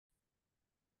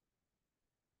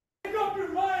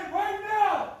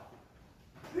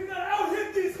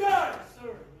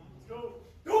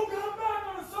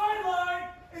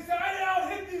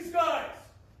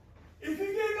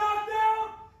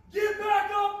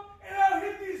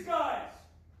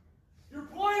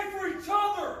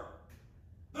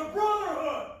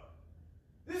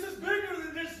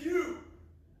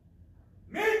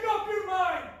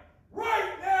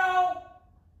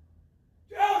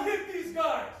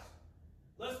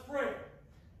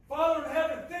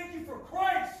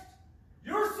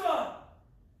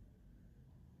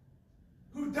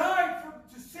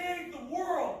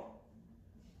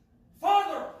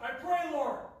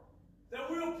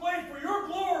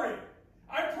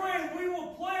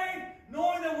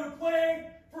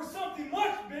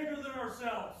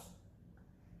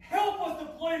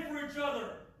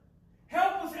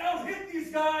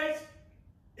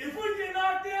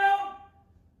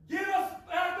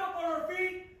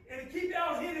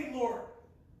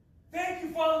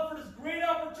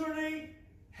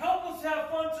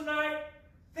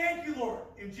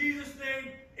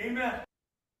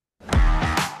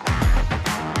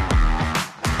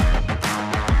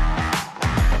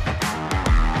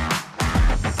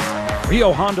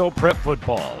Rio Hondo Prep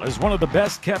football is one of the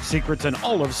best kept secrets in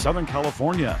all of Southern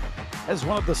California. As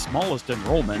one of the smallest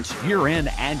enrollments year in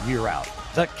and year out,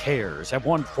 the Cares have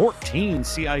won 14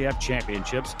 CIF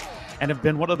championships and have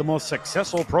been one of the most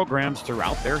successful programs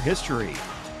throughout their history.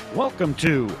 Welcome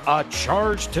to A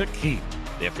Charge to Keep,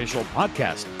 the official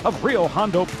podcast of Rio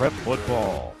Hondo Prep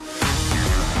football.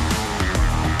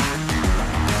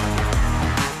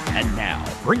 And now,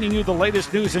 bringing you the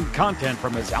latest news and content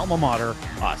from his alma mater,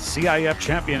 a CIF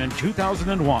champion in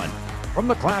 2001. From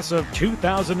the class of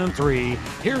 2003,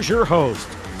 here's your host,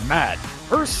 Matt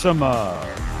Ursema.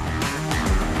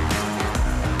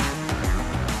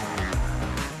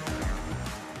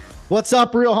 What's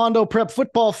up, Rio Hondo Prep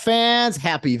football fans?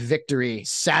 Happy Victory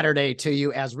Saturday to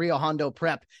you as Rio Hondo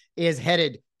Prep is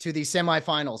headed to the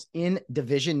semifinals in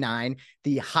Division 9,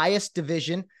 the highest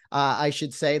division, I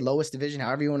should say, lowest division,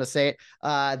 however you want to say it,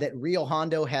 that Rio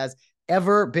Hondo has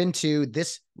ever been to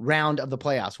this round of the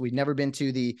playoffs. We've never been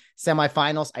to the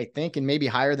semifinals, I think, and maybe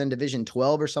higher than Division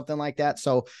 12 or something like that.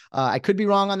 So I could be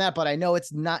wrong on that, but I know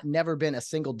it's never been a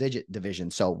single digit division.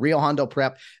 So Rio Hondo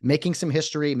Prep making some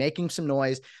history, making some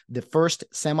noise, the first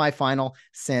semifinal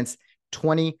since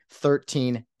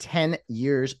 2013, 10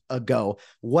 years ago.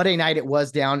 What a night it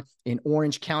was down in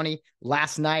Orange County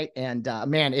last night. And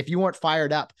man, if you weren't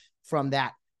fired up from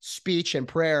that speech and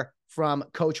prayer from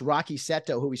Coach Rocky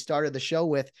Seto, who we started the show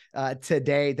with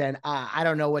today, then I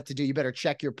don't know what to do. You better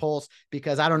check your pulse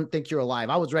because I don't think you're alive.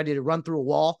 I was ready to run through a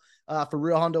wall for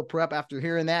Rio Hondo Prep after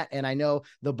hearing that. And I know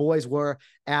the boys were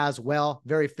as well.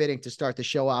 Very fitting to start the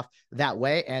show off that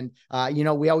way. And,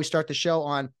 we always start the show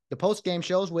on the post-game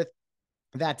shows with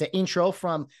that intro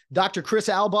from Dr. Chris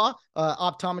Alba,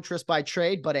 optometrist by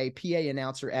trade, but a PA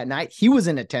announcer at night. He was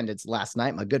in attendance last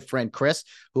night. My good friend Chris,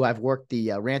 who I've worked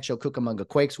the Rancho Cucamonga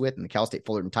Quakes with and the Cal State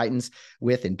Fullerton Titans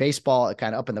with in baseball,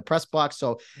 kind of up in the press box.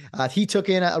 So he took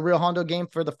in a Rio Hondo game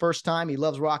for the first time. He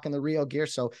loves rocking the Rio gear.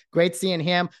 So great seeing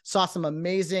him. Saw some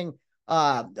amazing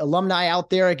alumni out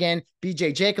there again.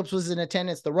 BJ Jacobs was in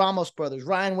attendance, the Ramos brothers,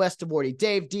 Ryan Westabordy,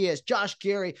 Dave Diaz, Josh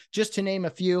Gary, just to name a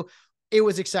few. It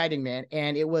was exciting, man,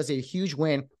 and it was a huge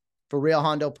win for Rio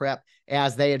Hondo Prep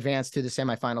as they advanced to the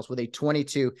semifinals with a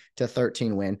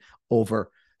 22-13 win over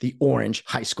the Orange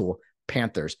High School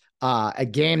Panthers. A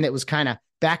game that was kind of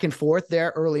back and forth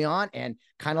there early on, and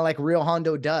kind of like Rio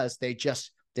Hondo does, they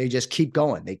just keep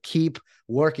going. They keep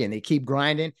working. They keep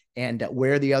grinding and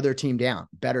wear the other team down.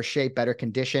 Better shape, better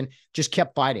condition, just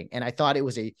kept fighting. And I thought it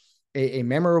was a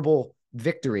memorable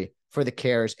victory for the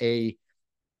Cares,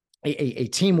 a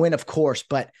team win, of course,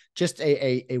 but just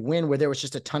a win where there was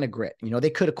just a ton of grit. They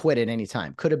could have quit at any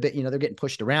time. Could have been, they're getting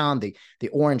pushed around. The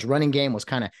Orange running game was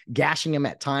kind of gashing them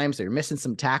at times. They were missing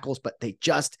some tackles, but they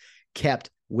just kept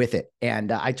with it.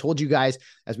 And I told you guys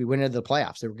as we went into the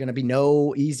playoffs, there were going to be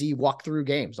no easy walkthrough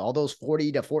games. All those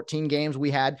 40-14 games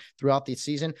we had throughout the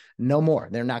season, no more.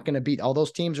 They're not going to beat. All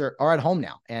those teams are at home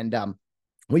now. And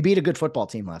we beat a good football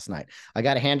team last night. I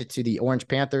got to hand it to the Orange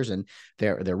Panthers and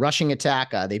their rushing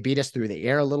attack. They beat us through the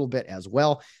air a little bit as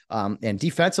well. And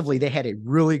defensively, they had a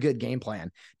really good game plan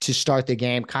to start the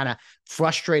game, kind of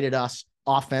frustrated us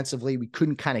offensively. We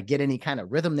couldn't kind of get any kind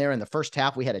of rhythm there in the first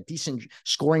half. We had a decent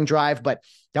scoring drive, but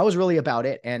that was really about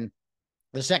it. And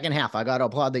the second half, I got to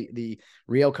applaud the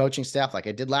Rio coaching staff like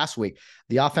I did last week.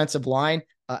 The offensive line,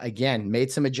 again, made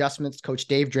some adjustments. Coach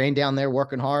Dave Drain down there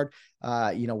working hard.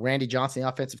 Randy Johnson, the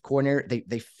offensive coordinator,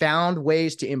 they found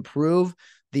ways to improve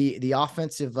the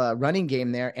offensive running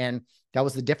game there. And that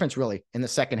was the difference really in the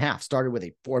second half. Started with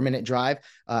a 4-minute drive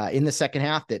in the second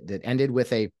half that ended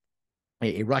with a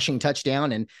rushing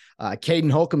touchdown, and Caden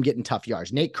Holcomb getting tough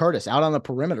yards. Nate Curtis out on the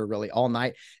perimeter really all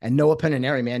night, and Noah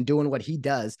Peninari, man, doing what he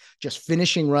does, just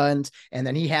finishing runs. And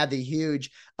then he had the huge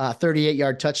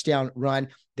 38-yard touchdown run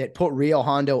that put Rio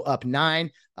Hondo up 9,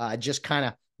 just kind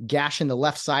of gashing the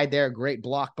left side there. Great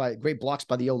blocks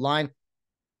by the O-line.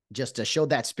 Just showed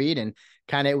that speed, and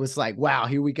kind of it was like, wow,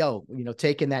 here we go.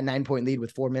 Taking that 9-point lead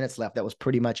with 4 minutes left. That was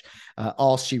pretty much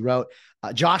all she wrote.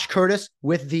 Josh Curtis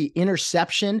with the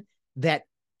interception that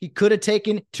he could have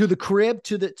taken to the crib,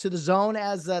 to the zone,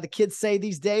 as the kids say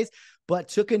these days, but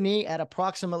took a knee at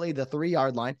approximately the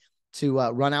 3-yard line to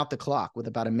run out the clock with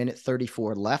about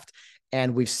 1:34 left.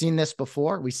 And we've seen this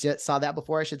before. We saw that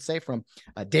before, I should say, from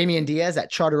Damian Diaz at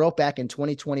Charter Oak back in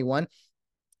 2021.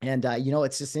 And,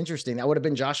 it's just interesting. That would have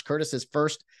been Josh Curtis's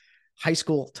first high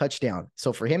school touchdown.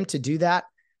 So for him to do that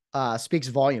speaks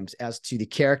volumes as to the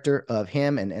character of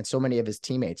him and so many of his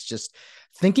teammates. Just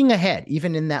thinking ahead,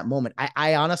 even in that moment.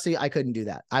 I honestly, I couldn't do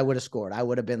that. I would have scored. I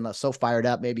would have been so fired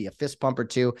up, maybe a fist pump or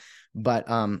two. But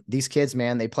these kids,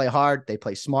 man, they play hard. They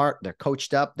play smart. They're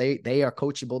coached up. They are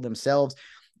coachable themselves.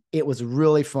 It was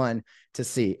really fun to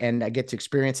see, and I get to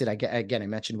experience it. I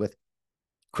mentioned with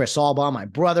Chris Albaugh, my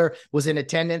brother, was in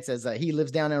attendance as he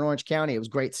lives down in Orange County. It was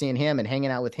great seeing him and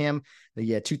hanging out with him,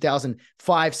 the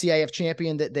 2005 CIF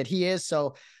champion that he is.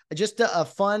 So just a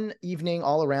fun evening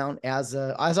all around, as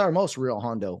our most Rio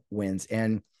Hondo wins.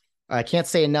 And I can't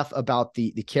say enough about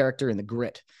the character and the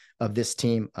grit of this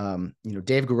team.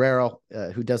 Dave Guerrero,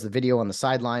 who does the video on the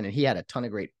sideline, and he had a ton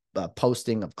of great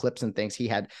posting of clips and things. He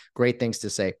had great things to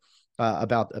say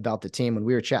about the team when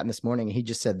we were chatting this morning. He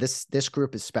just said this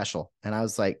group is special, and I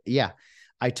was like, yeah,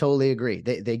 I totally agree.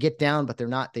 They get down, but they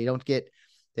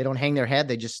don't hang their head.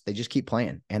 They just keep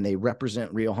playing, and they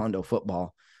represent Rio Hondo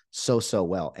football so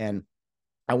well. And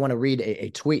I want to read a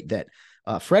tweet that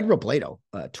Fred Robledo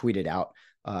tweeted out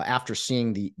after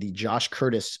seeing the Josh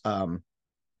Curtis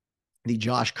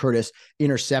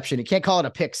interception. You can't call it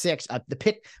a pick six.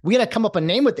 We got to come up a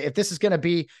name with it if this is going to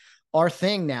be our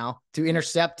thing now, to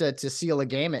intercept to seal a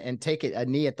game and take a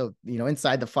knee at the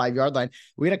inside the 5-yard line.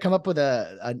 We got to come up with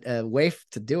a way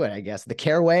to do it. I guess the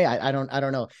care way. I don't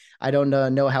know. I don't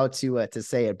know how to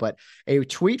say it. But a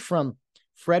tweet from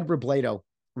Fred Robledo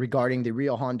regarding the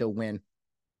Rio Hondo win,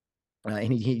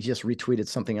 and he just retweeted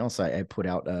something else I put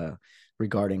out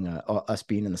regarding us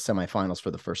being in the semifinals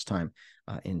for the first time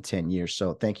in 10 years.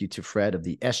 So thank you to Fred of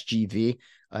the SGV,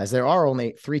 as there are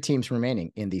only 3 teams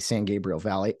remaining in the San Gabriel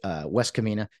Valley, West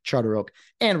Covina, Charter Oak,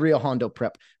 and Rio Hondo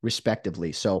Prep,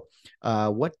 respectively. So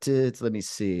let me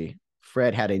see.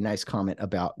 Fred had a nice comment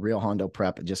about Rio Hondo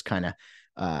Prep and just kind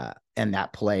of end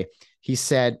that play. He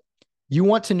said, "You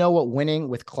want to know what winning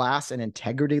with class and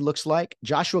integrity looks like?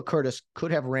 Joshua Curtis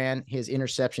could have ran his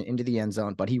interception into the end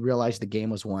zone, but he realized the game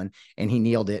was won, and he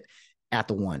nailed it at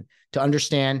the 1. To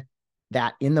understand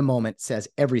that in the moment says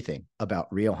everything about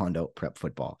Rio Hondo Prep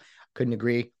football." Couldn't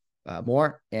agree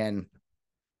more. And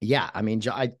yeah, I mean,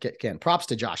 again, props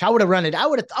to Josh. I would have run it. I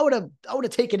would have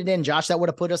taken it in, Josh. That would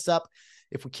have put us up,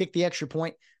 if we kicked the extra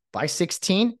point, by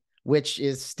 16, which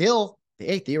is still,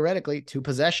 hey, theoretically 2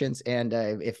 possessions. And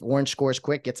if Orange scores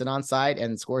quick, gets an onside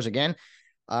and scores again,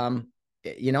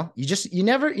 you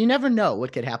never know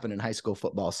what could happen in high school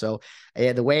football. So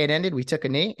the way it ended, we took a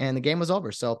knee and the game was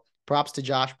over. So props to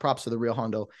Josh, props to the Rio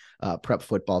Hondo Prep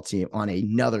football team on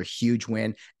another huge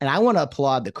win. And I want to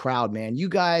applaud the crowd, man. You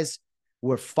guys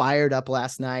were fired up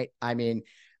last night. I mean,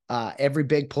 every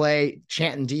big play,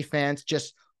 chanting defense,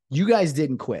 just, you guys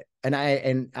didn't quit. And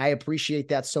I appreciate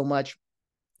that so much.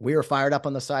 We were fired up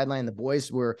on the sideline. The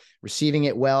boys were receiving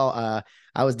it well.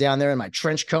 I was down there in my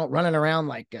trench coat, running around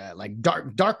like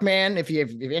Dark Man. If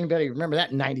anybody remember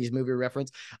that 90s movie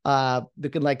reference,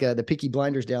 looking like the Peaky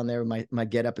Blinders down there with my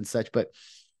get up and such. But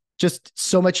just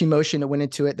so much emotion that went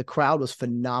into it. The crowd was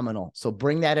phenomenal. So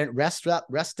bring that in. Rest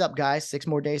up, guys. 6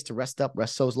 more days to rest up.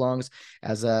 Rest those lungs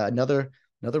as another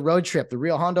road trip. The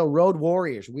Rio Hondo Road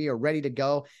Warriors. We are ready to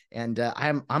go, and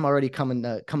I'm already coming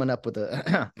up with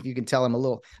a. If you can tell, I'm a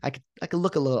little. I could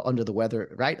look a little under the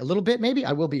weather, right? A little bit, maybe.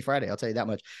 I will be Friday. I'll tell you that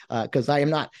much, because I am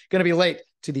not going to be late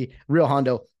to the Rio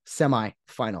Hondo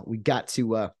semifinal. We got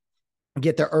to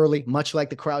get there early, much like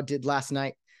the crowd did last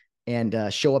night,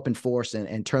 and show up in force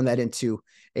and turn that into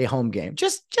a home game.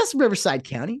 Just Riverside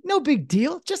County, no big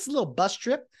deal. Just a little bus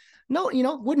trip. No,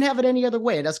 wouldn't have it any other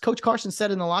way. And as Coach Carson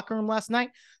said in the locker room last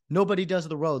night, nobody does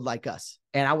the road like us.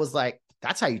 And I was like,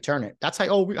 that's how you turn it. That's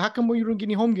how, how come you don't get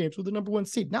any home games with the number 1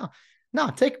 seed? No,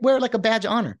 wear it like a badge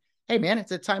of honor. Hey man,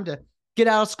 it's a time to get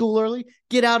out of school early,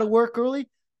 get out of work early,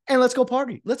 and let's go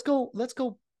party. Let's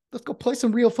go play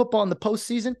some real football in the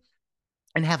postseason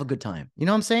and have a good time. You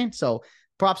know what I'm saying? So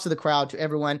props to the crowd, to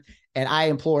everyone. And I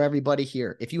implore everybody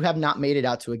here, if you have not made it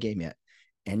out to a game yet,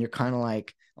 and you're kind of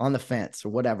like on the fence or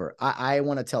whatever, I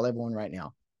want to tell everyone right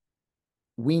now,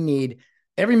 we need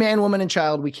every man, woman, and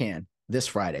child we can this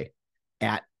Friday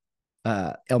at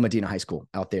El Medina High School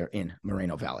out there in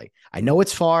Moreno Valley. I know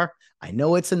it's far. I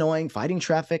know it's annoying, fighting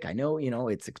traffic. I know,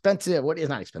 it's expensive. What is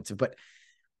not expensive, but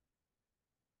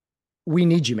we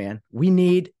need you, man.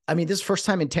 This is the first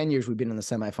time in 10 years we've been in the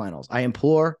semifinals. I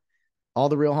implore all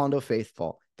the Rio Hondo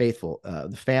faithful,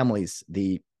 the families,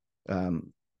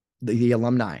 the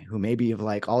alumni who maybe have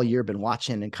all year been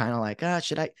watching and kind of like,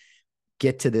 should I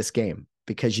get to this game?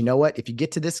 Because you know what? If you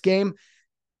get to this game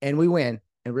and we win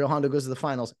and Rio Hondo goes to the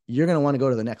finals, you're going to want to go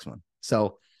to the next one.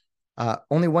 So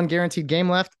only 1 guaranteed game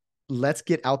left. Let's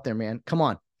get out there, man. Come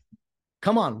on.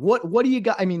 What do you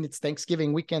got? I mean, it's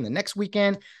Thanksgiving weekend, the next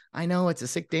weekend. I know it's a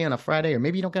sick day on a Friday, or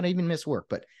maybe you don't got to even miss work,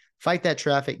 but fight that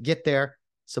traffic, get there,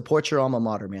 support your alma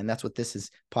mater, man. That's what this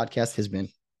podcast has been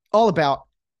all about.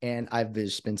 And I've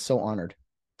just been so honored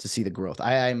to see the growth.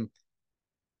 I'm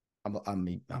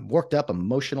worked up, I'm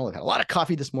emotional. I've had a lot of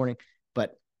coffee this morning,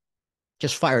 but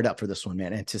just fired up for this one,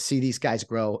 man. And to see these guys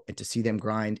grow and to see them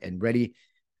grind and ready,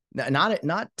 not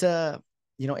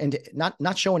and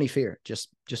not show any fear, just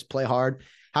play hard.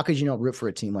 How could you not root for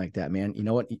a team like that, man? You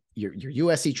know what? Your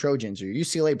USC Trojans or your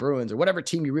UCLA Bruins or whatever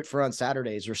team you root for on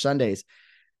Saturdays or Sundays,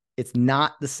 it's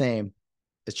not the same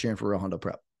as cheering for Real Hondo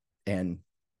Prep. And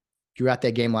if you were at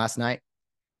that game last night,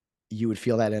 you would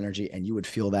feel that energy and you would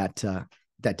feel that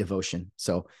devotion.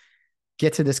 So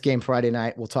get to this game Friday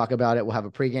night. We'll talk about it. We'll have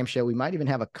a pregame show. We might even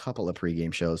have a couple of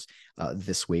pregame shows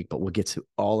this week, but we'll get to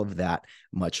all of that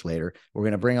much later. We're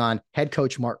going to bring on head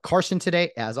coach Mark Carson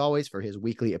today, as always, for his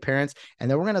weekly appearance. And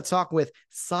then we're going to talk with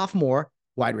sophomore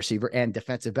wide receiver and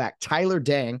defensive back Tyler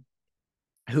Dang,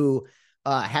 who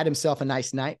had himself a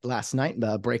nice night last night,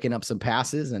 breaking up some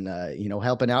passes and,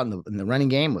 helping out in the running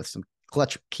game with some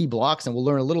clutch key blocks. And we'll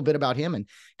learn a little bit about him and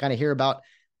kind of hear about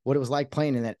what it was like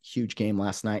playing in that huge game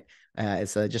last night.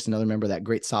 It's just another member of that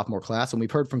great sophomore class. And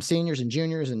we've heard from seniors and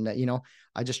juniors. And, I'm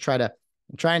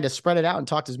trying to spread it out and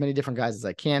talk to as many different guys as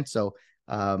I can. So,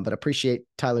 but appreciate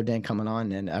Tyler Dang coming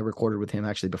on. And I recorded with him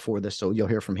actually before this. So you'll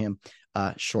hear from him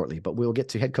shortly. But we'll get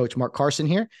to head coach Mark Carson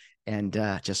here and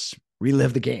just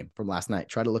relive the game from last night.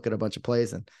 Try to look at a bunch of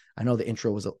plays. And I know the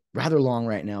intro was rather long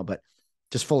right now, but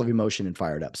just full of emotion and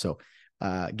fired up. So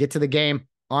get to the game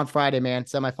on Friday, man.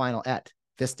 Semifinal at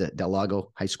Vista Del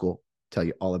Lago High School. Tell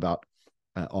you all about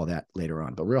all that later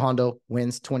on. But Real Hondo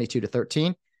wins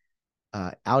 22-13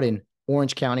 out in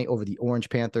Orange County over the Orange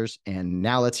Panthers. And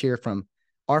now let's hear from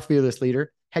our fearless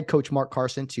leader, head coach Mark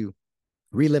Carson, to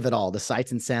relive it all, the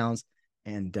sights and sounds,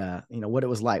 and what it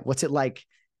was like. What's it like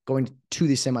going to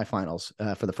the semifinals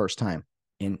for the first time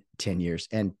in 10 years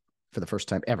and for the first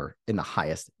time ever in the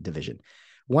highest division.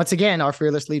 Once again, our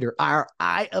fearless leader, our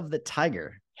eye of the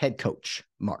tiger, head coach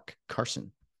Mark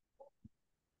Carson.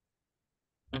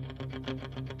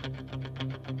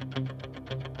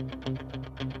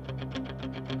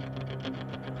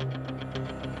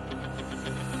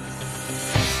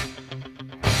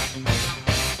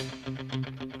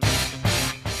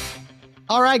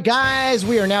 All right, guys,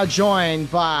 we are now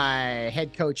joined by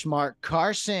head coach Mark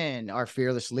Carson, our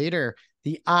fearless leader,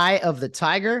 the eye of the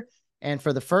tiger. And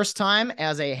for the first time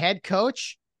as a head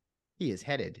coach, he is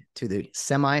headed to the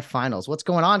semifinals. What's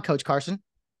going on, Coach Carson?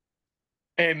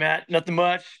 Hey, Matt, nothing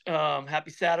much.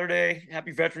 Happy Saturday.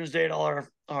 Happy Veterans Day to all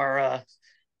our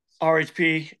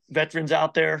RHP veterans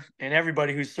out there and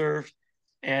everybody who served.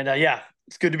 And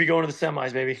it's good to be going to the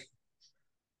semis, baby.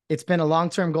 It's been a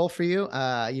long-term goal for you,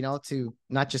 to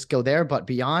not just go there, but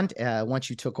beyond once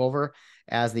you took over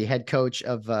as the head coach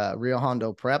of Rio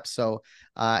Hondo Prep. So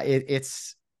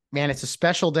it's a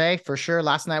special day for sure.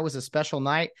 Last night was a special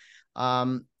night.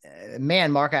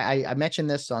 Mark, I mentioned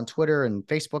this on Twitter and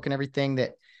Facebook and everything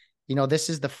that, this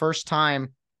is the first time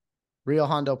Rio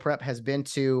Hondo Prep has been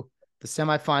to the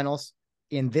semifinals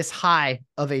in this high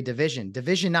of a division,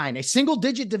 Division 9, a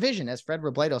single-digit division, as Fred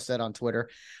Robledo said on Twitter.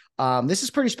 This is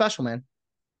pretty special, man.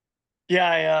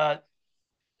 Yeah,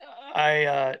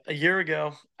 a year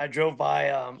ago, I drove by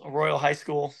Arroyo High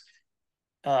School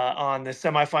on the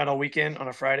semifinal weekend on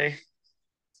a Friday,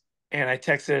 and I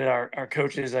texted our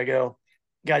coaches. I go,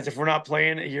 guys, if we're not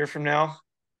playing a year from now,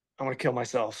 I'm going to kill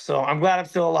myself. So I'm glad I'm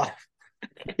still alive.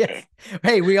 Yes.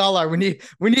 Hey, we all are. We need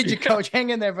you, coach.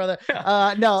 Hang in there, brother.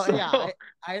 I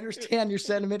understand your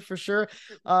sentiment for sure.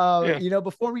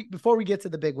 Before we get to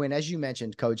the big win, as you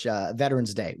mentioned, Coach,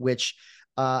 Veterans Day, which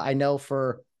I know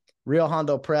for Rio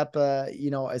Hondo Prep,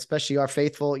 especially our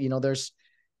faithful, there's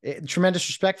tremendous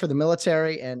respect for the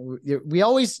military, and we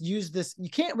always use this.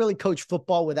 You can't really coach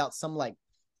football without some like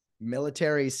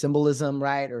military symbolism,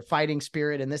 right? Or fighting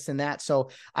spirit and this and that.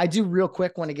 So I do real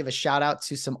quick want to give a shout out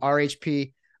to some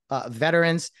RHP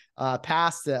veterans,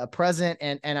 past, present,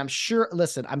 and I'm sure I'm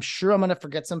going to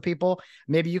forget some people.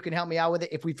 Maybe you can help me out with it.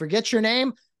 If we forget your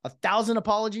name, 1,000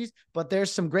 apologies, but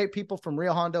there's some great people from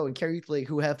Rio Hondo and Care Youth League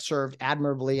who have served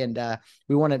admirably, and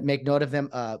we want to make note of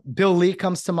them. Bill Lee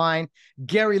comes to mind,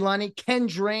 Gary Lunny, Ken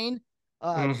Drain,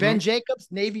 Ben Jacobs,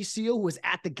 Navy SEAL, who was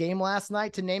at the game last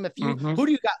night, to name a few. Who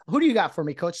do you got for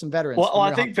me, Coach? Some veterans. Well,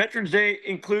 I think Veterans Day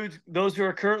includes those who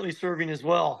are currently serving as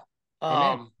well.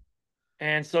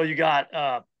 And so you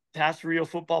got past Rio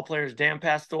football players, Dan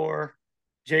Pastor,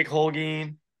 Jake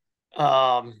Holguin.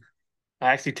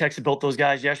 I actually texted both those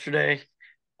guys yesterday.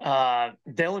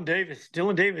 Dylan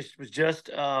Davis was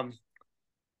just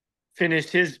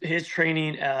finished his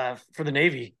training for the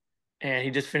Navy. And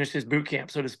he just finished his boot camp,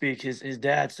 so to speak. His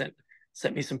dad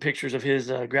sent me some pictures of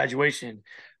his graduation.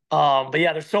 But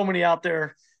yeah, there's so many out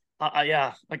there.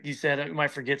 Like you said, I might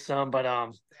forget some, but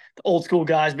the old school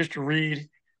guys, Mr. Reed,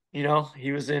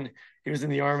 he was in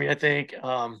the Army, I think.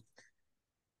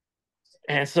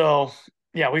 And so,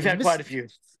 yeah, we've had quite a few.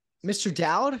 Mr.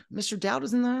 Dowd? Mr. Dowd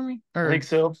was in the Army? I think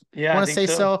so. Yeah, I want to say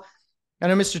so. I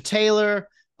know Mr. Taylor,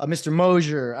 Mr.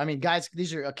 Mosier. I mean, guys,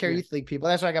 these are Care Youth League people.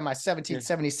 That's why I got my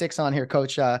 1776 on here,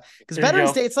 Coach. Because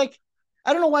Veterans Day, it's like,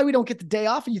 I don't know why we don't get the day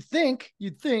off. You'd think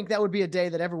that would be a day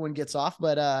that everyone gets off.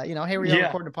 But, hey, we're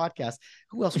recording a podcast.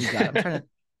 Who else we got? I'm trying to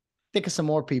think of some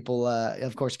more people.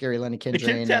 Of course, Gary Lenny Kindray. The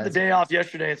kids had the day off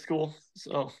yesterday at school.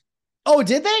 So. Oh,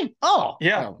 did they? Oh,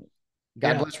 yeah. Oh,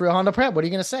 God bless Real Honda Prep. What are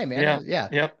you going to say, man? Yeah.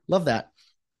 Yep. Love that.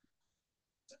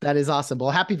 That is awesome.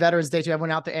 Well, happy Veterans Day to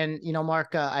everyone out there. And,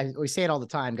 Mark, we say it all the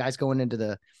time, guys going into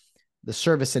the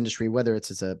service industry, whether it's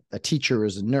as a teacher or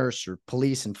as a nurse or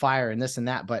police and fire and this and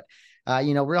that. But,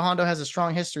 Real Hondo has a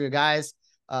strong history of guys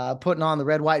putting on the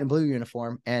red, white, and blue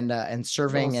uniform and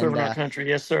serving our country.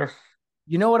 Yes, sir.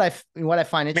 You know what I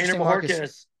find interesting,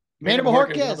 Maynard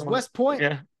Bojorquez, West Point,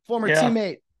 former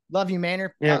teammate. Love you,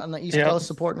 Maynard, out on the East Coast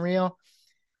supporting Rio.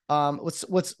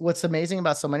 What's amazing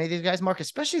about so many of these guys, Mark,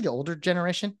 especially the older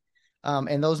generation,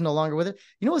 and those no longer with it.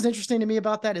 You know what's interesting to me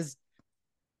about that is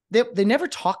they never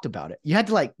talked about it. You had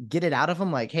to like get it out of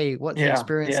them, like, hey, what's the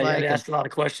experience like? They asked a lot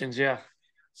of questions. Yeah.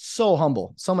 So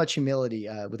humble, so much humility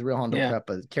with Real Hondo Prep,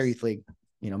 Care Youth League,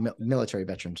 military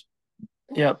veterans.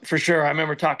 Yeah, for sure. I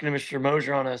remember talking to Mr.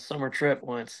 Mosier on a summer trip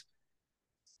once.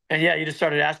 And you just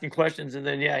started asking questions and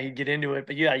then, he'd get into it.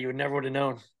 But you never would have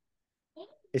known.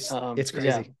 It's crazy.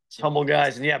 Yeah, humble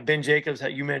guys. And Ben Jacobs,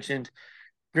 that you mentioned,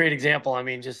 great example. I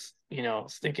mean, just,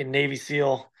 thinking Navy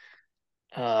SEAL,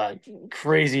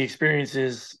 crazy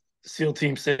experiences, SEAL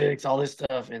Team 6, all this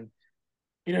stuff. And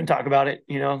you didn't talk about it,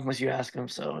 unless you ask him.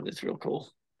 So it's real cool.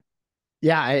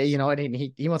 Yeah, and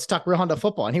he wants to talk Real Hondo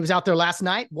football. And he was out there last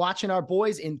night watching our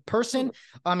boys in person.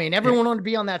 I mean, everyone wanted to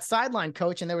be on that sideline,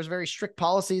 Coach, and there was very strict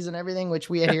policies and everything,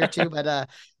 which we adhere to. But,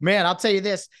 man, I'll tell you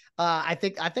this. I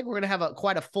think we're going to have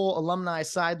quite a full alumni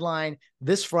sideline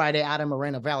this Friday out in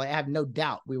Moreno Valley. I have no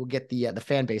doubt we will get the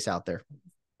fan base out there.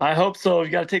 I hope so. You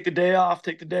got to take the day off.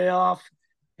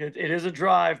 It is a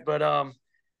drive, but,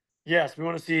 yes, we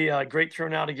want to see a great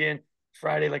turnout again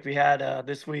Friday like we had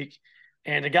this week.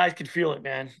 And the guys could feel it,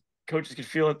 man. Coaches could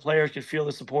feel it. Players could feel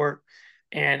the support.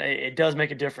 And it does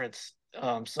make a difference.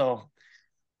 So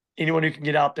anyone who can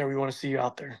get out there, we want to see you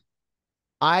out there.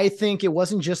 I think it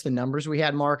wasn't just the numbers we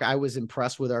had, Mark. I was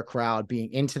impressed with our crowd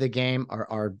being into the game.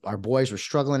 Our boys were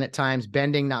struggling at times,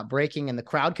 bending, not breaking, and the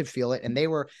crowd could feel it. And they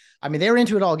were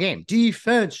into it all game.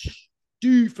 Defense,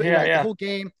 the whole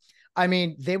game. I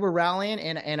mean, they were rallying,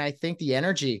 and I think the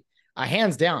energy,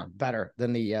 hands down, better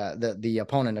than the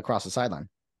opponent across the sideline.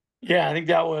 Yeah, I think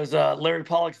that was Larry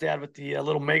Pollock's dad with the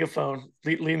little megaphone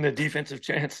leading the defensive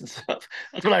chants and stuff.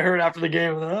 That's what I heard after the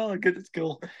game. Oh, good, that's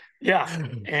cool. Yeah,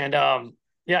 and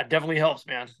it definitely helps,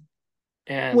 man.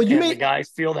 And, the guys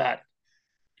feel that.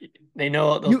 They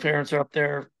know those parents are up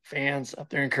there, fans up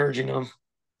there encouraging them,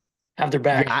 have their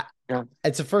back. Yeah.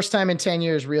 It's the first time in 10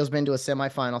 years Real's been to a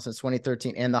semifinal since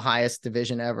 2013 and the highest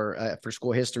division ever for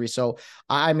school history. So,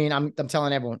 I mean, I'm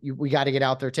telling everyone, we got to get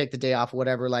out there, take the day off,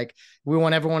 whatever. Like, we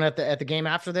want everyone at the game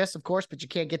after this, of course, but you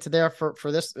can't get to there for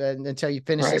this until you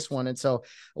finish this one. And so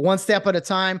one step at a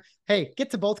time. Hey,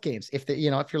 get to both games. If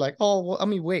if you're like, oh,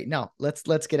 well, wait, no, let's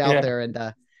get out there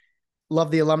and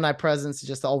love the alumni presence,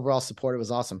 just the overall support. It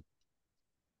was awesome.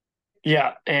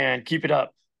 Yeah. And keep it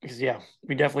up. Because,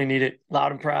 we definitely need it.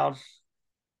 Loud and proud.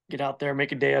 Get out there,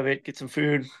 make a day of it, get some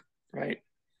food, right?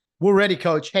 We're ready,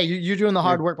 Coach. Hey, you're doing the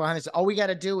hard work behind this. All we got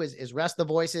to do is rest the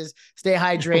voices, stay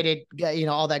hydrated,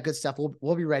 all that good stuff.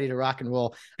 We'll be ready to rock and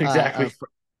roll. Exactly.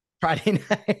 Friday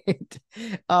night.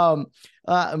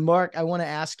 Mark, I want to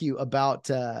ask you about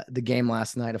the game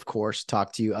last night, of course,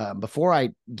 talk to you. Before I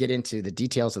get into the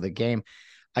details of the game,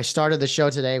 I started the show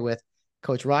today with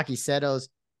Coach Rocky Seto's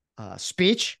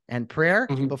speech and prayer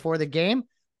before the game.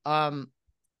 I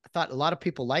thought a lot of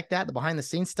people like that, the behind the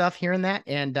scenes stuff, hearing that.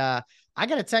 And I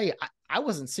got to tell you, I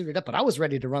wasn't suited up, but I was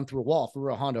ready to run through a wall for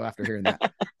Real Hondo after hearing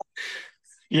that.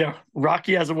 Yeah.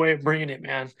 Rocky has a way of bringing it,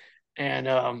 man.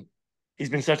 And he's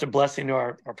been such a blessing to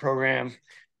our program,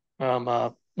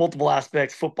 multiple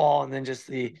aspects, football, and then just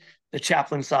the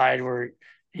chaplain side where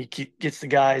he gets the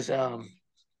guys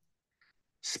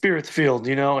spirits filled,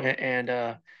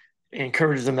 and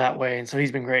encourages them that way. And so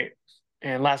he's been great.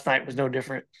 And last night was no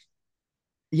different.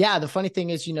 Yeah. The funny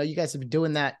thing is, you guys have been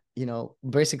doing that,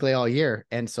 basically all year.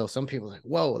 And so some people are like,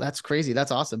 whoa, that's crazy.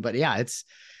 That's awesome. But yeah,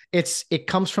 it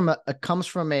comes from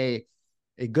a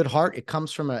good heart. It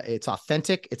comes from it's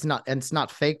authentic. It's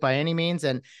not fake by any means.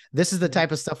 And this is the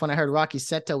type of stuff when I heard Rocky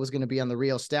Seto was going to be on the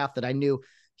Rio staff that I knew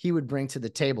he would bring to the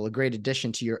table, a great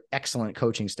addition to your excellent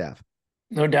coaching staff.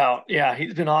 No doubt. Yeah.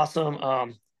 He's been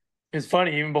awesome. it's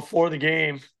funny, even before the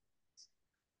game,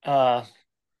 the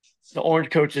Orange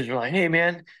coaches were like, "Hey,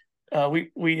 man,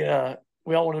 we all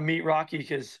want to meet Rocky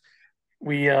because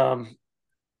we had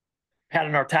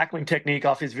in our tackling technique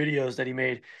off his videos that he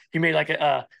made. He made like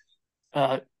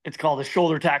it's called the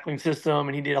shoulder tackling system,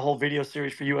 and he did a whole video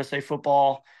series for USA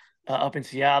Football up in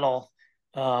Seattle.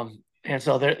 And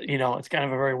so there, it's kind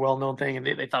of a very well known thing, and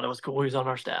they thought it was cool. He was on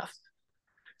our staff.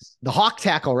 The hawk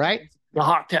tackle, right? The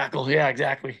hawk tackle, yeah,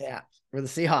 exactly. Yeah, for the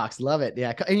Seahawks, love it.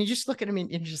 Yeah, and you just look at him and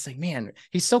you're just like, man,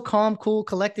 he's so calm, cool,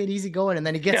 collected, easy going, and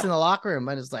then he gets in the locker room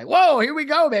and it's like, whoa, here we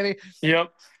go, baby.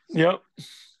 Yep.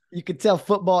 You could tell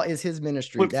football is his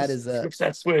ministry. Flips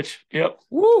that switch. Yep.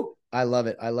 Woo. I love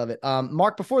it.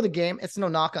 Mark, before the game, it's no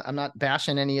knock. I'm not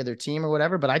bashing any other team or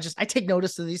whatever, but I take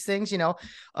notice of these things.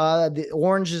 The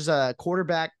Orange's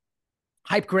quarterback,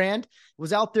 Hype Grand,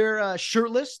 was out there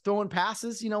shirtless, throwing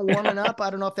passes, warming up. I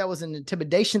don't know if that was an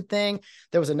intimidation thing.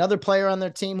 There was another player on their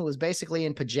team who was basically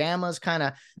in pajamas, kind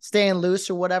of staying loose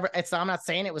or whatever. I'm not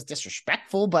saying it was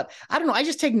disrespectful, but I don't know. I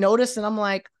just take notice and I'm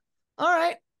like, all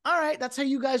right, that's how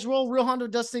you guys roll. Real Hondo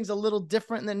does things a little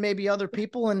different than maybe other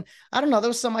people. And I don't know, there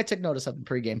was some I took notice of in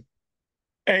pregame.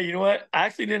 Hey, you know what? I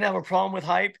actually didn't have a problem with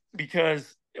Hype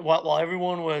because while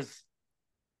everyone was,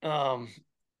 it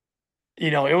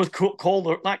was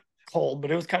cold, not cold, but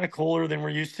it was kind of cooler than we're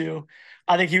used to.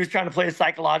 I think he was trying to play a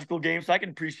psychological game, so I can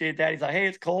appreciate that. He's like, "Hey,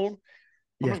 it's cold.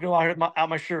 I'm just going to go out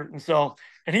my shirt,"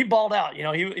 and he balled out.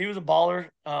 He was a baller.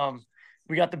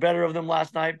 We got the better of them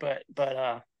last night, but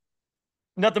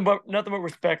nothing but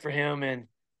respect for him. And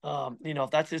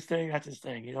if that's his thing, that's his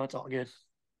thing. It's all good.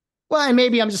 Well, and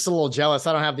maybe I'm just a little jealous.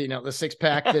 I don't have the six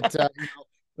pack that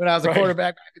when I was a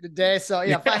quarterback back in the day. So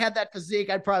if I had that physique,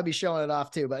 I'd probably be showing it off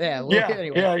too. But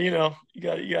anyway. Yeah, you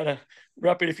gotta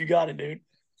rep it if you got it, dude.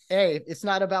 Hey, it's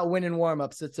not about winning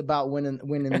warmups. It's about winning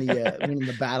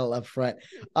the battle up front.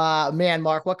 Man,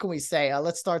 Mark, what can we say?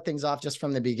 Let's start things off just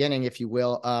from the beginning, if you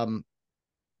will.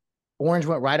 Orange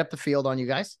went right up the field on you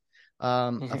guys.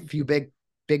 A few big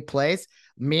plays.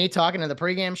 Me talking to the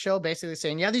pregame show, basically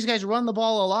saying, yeah, these guys run the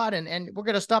ball a lot and we're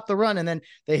going to stop the run. And then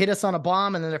they hit us on a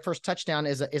bomb. And then their first touchdown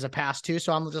is a pass too.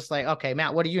 So I'm just like, okay,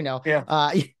 Matt, what do you know?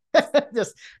 Yeah.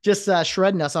 Just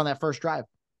shredding us on that first drive.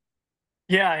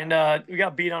 Yeah. And we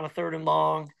got beat on a 3rd and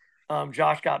long.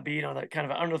 Josh got beat on a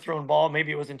kind of an underthrown ball.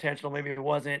 Maybe it was intentional. Maybe it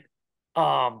wasn't.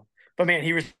 But man,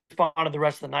 he responded the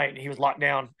rest of the night and he was locked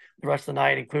down the rest of the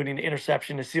night, including the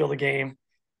interception to seal the game.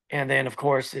 And then, of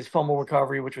course, his fumble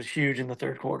recovery, which was huge in the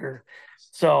 3rd quarter.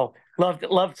 So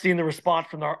loved seeing the response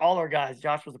from all our guys.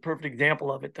 Josh was a perfect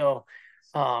example of it, though.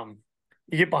 You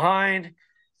get behind,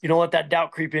 you don't let that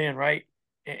doubt creep in, right?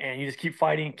 And you just keep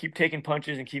fighting, keep taking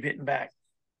punches, and keep hitting back.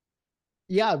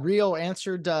 Yeah, Rio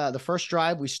answered the first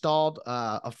drive. We stalled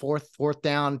a fourth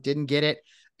down, didn't get it.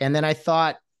 And then I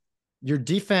thought your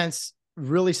defense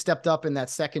really stepped up in that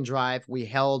second drive. We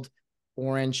held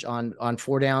Orange on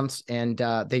 4 downs and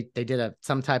they did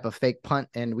some type of fake punt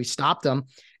and we stopped them,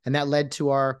 and that led to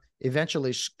our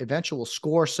eventual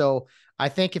score. So I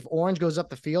think if Orange goes up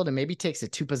the field and maybe takes a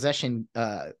two possession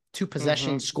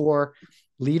score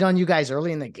lead on you guys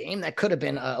early in the game, that could have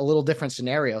been a little different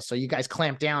scenario. So you guys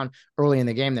clamped down early in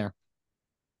the game there.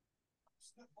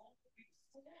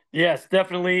 Yes,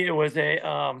 definitely. It was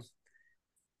a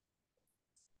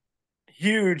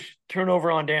huge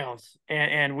turnover on downs,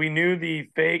 and we knew the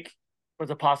fake was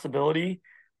a possibility.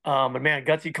 But man,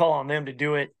 gutsy call on them to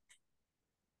do it.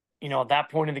 At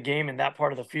that point in the game, in that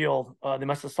part of the field, they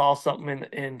must have saw something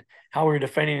in how we were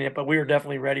defending it. But we were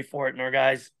definitely ready for it, and our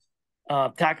guys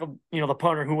tackled, the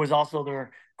punter, who was also their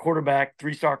quarterback,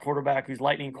 3-star quarterback, who's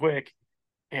lightning quick,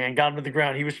 and got him to the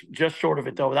ground. He was just short of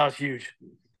it though. But that was huge.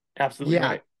 Absolutely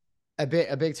right. A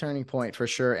big turning point for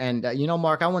sure. And,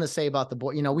 Mark, I want to say about the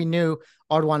boy, we knew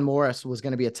Ardwan Morris was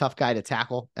going to be a tough guy to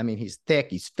tackle. I mean, he's thick,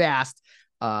 he's fast.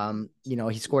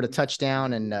 He scored a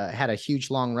touchdown and had a huge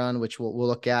long run, which we'll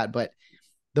look at. But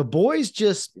the boys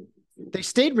they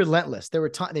stayed relentless.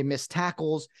 They missed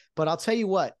tackles, but I'll tell you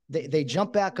what, they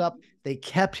jumped back up. They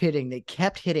kept hitting. They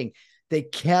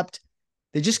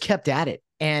just kept at it.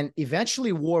 And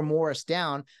eventually wore Morris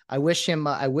down. I wish him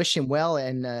well,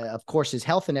 and of course his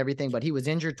health and everything. But he was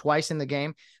injured twice in the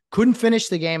game, couldn't finish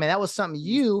the game, and that was something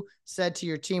you said to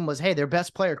your team was, "Hey, their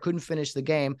best player couldn't finish the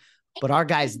game, but our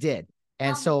guys did."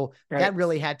 And so that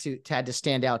really had to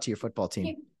stand out to your football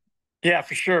team. Yeah,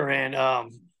 for sure. And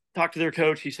talked to their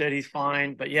coach. He said he's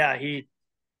fine, but yeah, he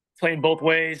playing both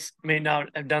ways. May not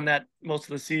have done that most of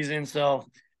the season, so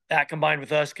that combined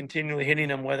with us continually hitting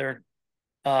them, whether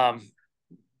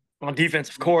on defense,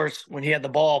 of course, when he had the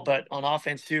ball, but on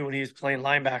offense too, when he was playing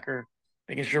linebacker,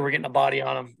 making sure we're getting a body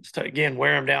on them. Just to, again,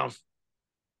 wear them down.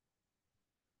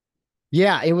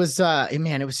 Yeah, it was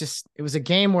man, it was a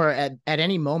game where at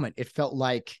any moment it felt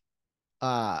like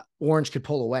Orange could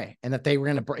pull away and that they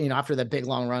were going to, after that big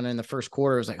long run in the first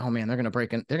quarter, it was like, oh man, they're going to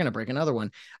break another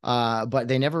one. But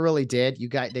they never really did.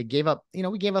 They gave up,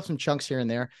 we gave up some chunks here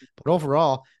and there, but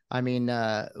overall, I mean,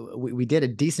 we did a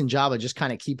decent job of just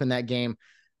kind of keeping that game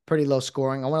pretty low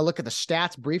scoring. I want to look at the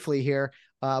stats briefly here.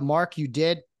 Mark, you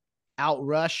did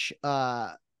outrush,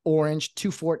 Orange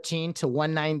 214 to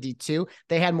 192.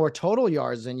 They had more total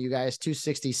yards than you guys,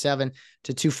 267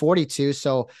 to 242.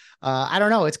 So I don't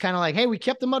know. It's kind of like, hey, we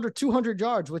kept them under 200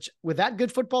 yards, which with that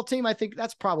good football team, I think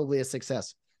that's probably a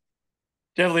success.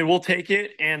 Definitely, we'll take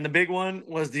it. And the big one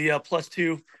was the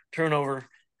 +2 turnover.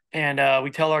 And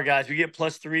we tell our guys, we get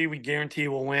 +3, we guarantee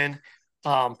we'll win.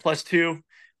 +2,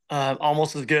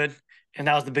 almost as good. And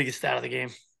that was the biggest stat of the game.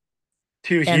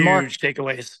 Two huge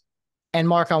takeaways. And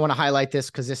Mark, I want to highlight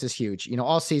this because this is huge.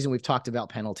 All season we've talked about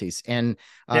penalties, and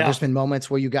there's been moments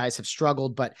where you guys have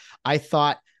struggled, but I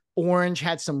thought Orange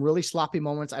had some really sloppy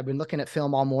moments. I've been looking at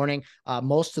film all morning.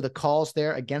 Most of the calls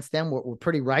there against them were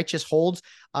pretty righteous holds.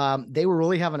 They were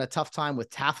really having a tough time with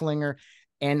Tafflinger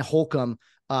and Holcomb.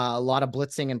 A lot of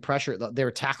blitzing and pressure. They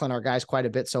were tackling our guys quite a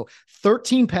bit. So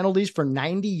 13 penalties for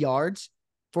 90 yards.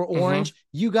 For Orange,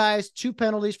 you guys, 2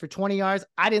 penalties for 20 yards.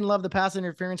 I didn't love the pass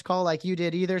interference call like you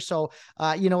did either. So,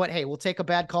 you know what? Hey, we'll take a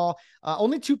bad call.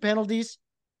 Only 2 penalties.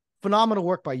 Phenomenal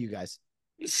work by you guys.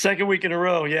 Second week in a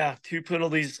row. Yeah. 2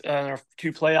 penalties in our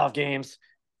 2 playoff games.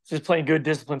 Just playing good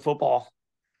disciplined football.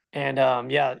 And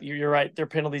yeah, you're right. Their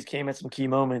penalties came at some key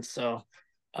moments. So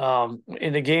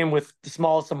in the game with the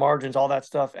smallest of margins, all that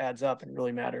stuff adds up and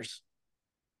really matters.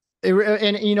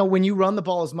 And when you run the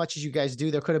ball as much as you guys do,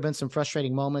 there could have been some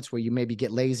frustrating moments where you maybe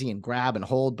get lazy and grab and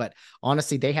hold. But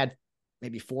honestly, they had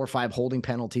maybe 4 or 5 holding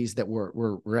penalties that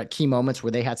were at key moments where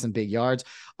they had some big yards.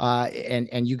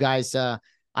 And you guys,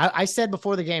 I said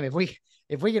before the game, if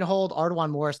we can hold Ardawan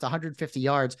Morris to 150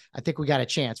 yards, I think we got a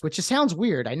chance. Which just sounds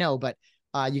weird, I know, but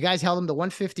you guys held him to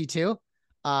 152.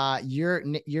 Your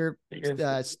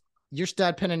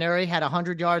stud Pinaneri had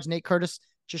 100 yards. Nate Curtis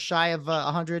just shy of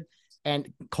 100.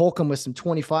 And Holcomb with some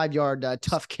 25-yard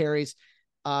tough carries.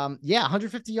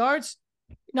 150 yards,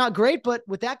 not great, but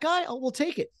with that guy, we'll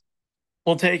take it.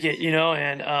 We'll take it,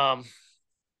 and I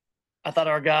thought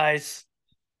our guys,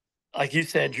 like you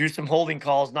said, drew some holding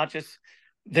calls, not just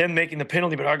them making the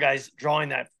penalty, but our guys drawing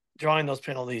those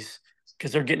penalties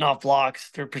because they're getting off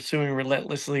blocks. They're pursuing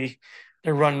relentlessly.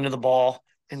 They're running to the ball.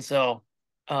 And so,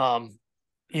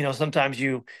 sometimes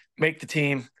you make the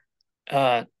team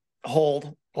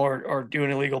hold or do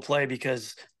an illegal play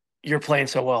because you're playing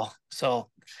so well. So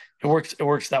it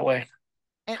works that way.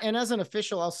 And as an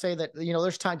official, I'll say that,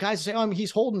 there's time guys say,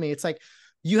 he's holding me. It's like,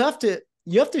 you have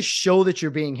to show that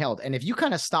you're being held. And if you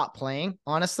kind of stop playing,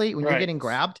 honestly, when you're getting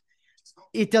grabbed,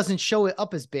 it doesn't show it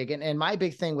up as big. And my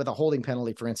big thing with a holding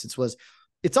penalty, for instance, was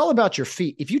it's all about your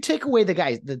feet. If you take away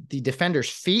the defender's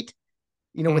feet,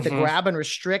 with the grab and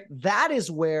restrict, that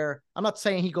is where, I'm not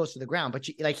saying he goes to the ground, but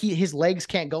his legs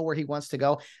can't go where he wants to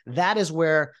go. That is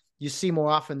where you see more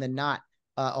often than not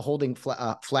a holding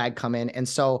flag come in. And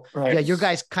so, your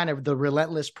guys kind of the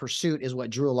relentless pursuit is what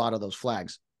drew a lot of those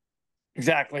flags.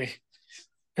 Exactly.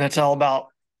 That's all about,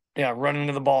 running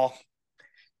to the ball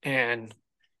and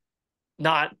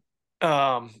not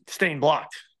staying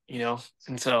blocked, And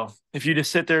so if you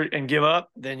just sit there and give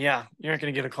up, then you're not going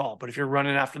to get a call. But if you're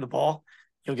running after the ball,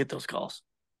 you'll get those calls.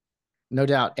 No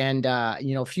doubt. And,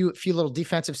 a few little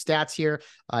defensive stats here.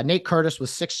 Nate Curtis with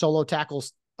 6 solo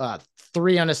tackles,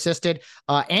 3 unassisted.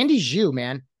 Andy Zhu,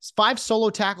 man, 5 solo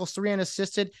tackles, 3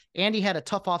 unassisted. Andy had a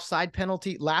tough offside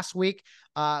penalty last week.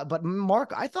 But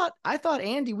Mark, I thought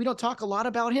Andy, we don't talk a lot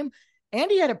about him.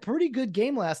 Andy had a pretty good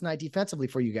game last night defensively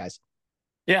for you guys.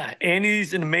 Yeah,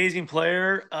 Andy's an amazing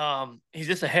player. He's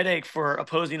just a headache for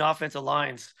opposing offensive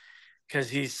lines because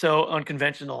he's so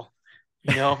unconventional.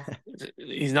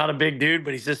 He's not a big dude,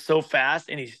 but he's just so fast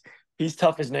and he's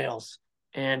tough as nails.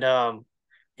 And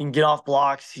he can get off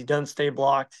blocks. He doesn't stay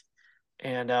blocked,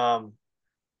 and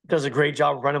does a great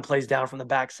job running plays down from the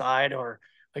backside. Or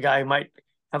a guy who might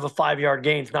have a 5-yard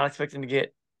gain, not expecting to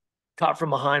get caught from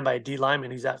behind by a D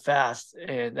lineman who's that fast,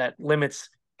 and that limits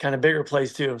kind of bigger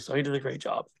plays too. So he did a great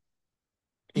job.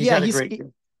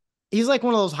 He's like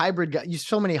one of those hybrid guys. You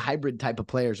so many hybrid type of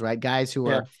players, right? Guys who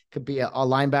could be a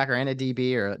linebacker and a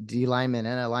DB, or a D lineman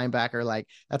and a linebacker. Like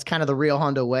that's kind of the Rio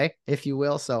Hondo way, if you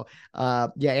will. So,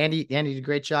 Andy did a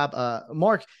great job.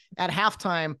 Mark, at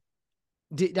halftime,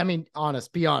 be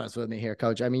honest with me here,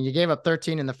 Coach. I mean, you gave up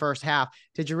 13 in the first half.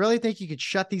 Did you really think you could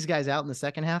shut these guys out in the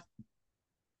second half?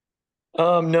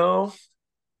 No.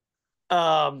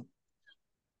 I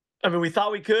mean, we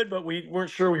thought we could, but we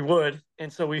weren't sure we would,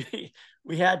 and so we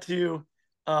had to.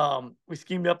 We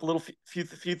schemed up a little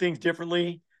few things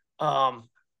differently,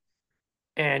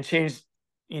 and changed.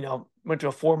 Went to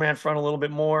a 4-man front a little bit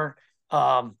more.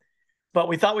 But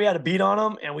we thought we had a beat on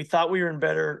them, and we thought we were in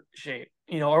better shape.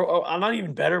 Or not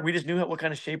even better. We just knew what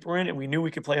kind of shape we're in, and we knew we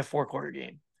could play a 4-quarter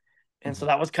game. And so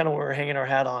that was kind of what we were hanging our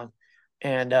hat on.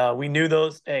 And we knew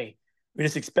those. Hey, we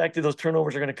just expected those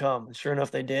turnovers are going to come, and sure enough,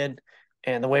 they did.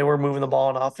 And the way we're moving the ball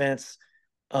on offense,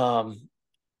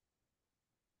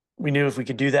 we knew if we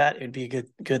could do that, it'd be a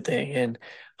good thing. And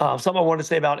something I wanted to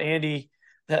say about Andy,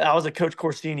 that was a Coach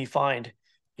Corsini find.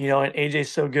 And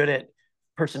AJ's so good at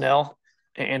personnel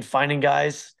and finding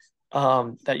guys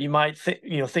that you might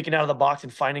thinking out of the box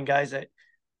and finding guys that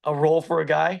a role for a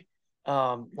guy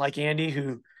like Andy,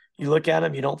 who you look at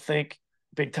him, you don't think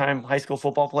big time high school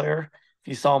football player if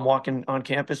you saw him walking on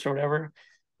campus or whatever.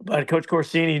 But Coach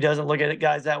Corsini doesn't look at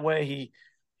guys that way.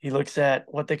 He looks at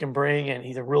what they can bring, and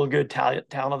he's a real good talent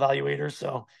evaluator.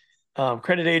 So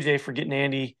credit AJ for getting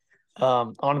Andy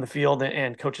on the field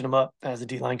and coaching him up as a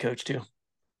D-line coach too.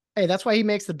 Hey, that's why he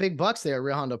makes the big bucks there at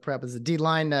Rio Hondo Prep as a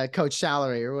D-line coach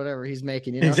salary or whatever he's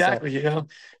making. Exactly. So,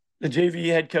 the JV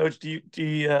head coach,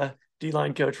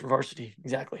 D-line coach for varsity.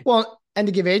 Exactly. Well, and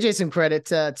to give AJ some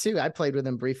credit too, I played with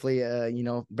him briefly,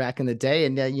 back in the day.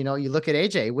 And, you look at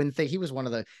AJ, wouldn't think he was one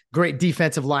of the great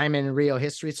defensive linemen in Rio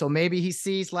history. So maybe he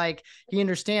sees, like, he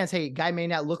understands, hey, guy may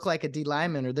not look like a D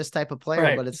lineman or this type of player,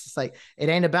 right, but it's just like, it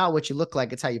ain't about what you look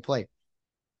like. It's how you play.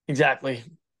 Exactly.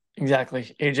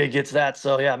 AJ gets that.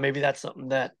 So yeah, maybe that's something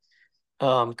that,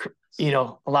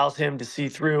 allows him to see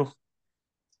through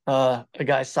a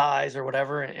guy's size or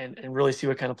whatever, and really see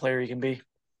what kind of player he can be.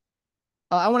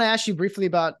 I want to ask you briefly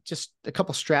about just a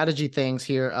couple strategy things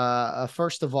here.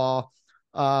 First of all,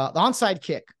 the onside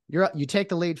kick. You take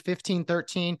the lead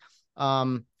 15-13.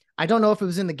 I don't know if it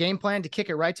was in the game plan to kick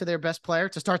it right to their best player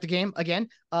to start the game again,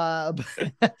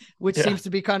 which seems to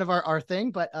be kind of our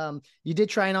thing. But you did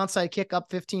try an onside kick up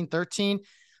 15-13.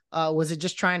 Was it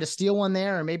just trying to steal one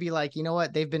there, or maybe like, you know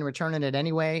what, they've been returning it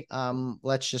anyway?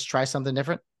 Let's just try something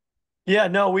different. Yeah,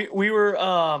 no, we were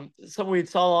something we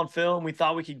saw on film. We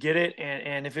thought we could get it,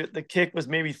 and if the kick was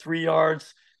maybe 3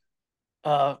 yards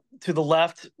to the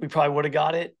left, we probably would have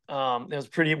got it. It was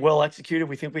pretty well executed.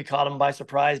 We think we caught him by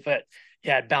surprise, but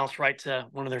yeah, it bounced right to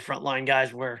one of their frontline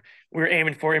guys where we were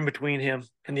aiming for in between him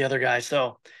and the other guy.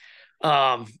 So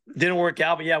didn't work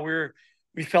out, but yeah,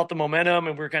 we felt the momentum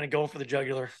and we were kind of going for the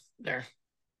jugular there.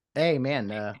 Hey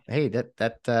man, hey, that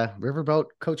Riverboat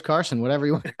Coach Carson, whatever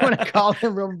you want to call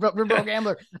him, Riverboat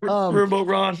Gambler, Riverboat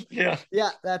Ron, yeah,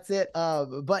 that's it.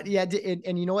 But yeah,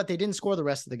 and you know what? They didn't score the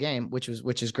rest of the game, which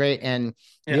is great. And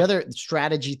the other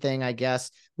strategy thing, I guess,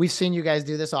 we've seen you guys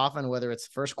do this often, whether it's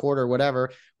first quarter or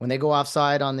whatever. When they go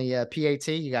offside on the PAT,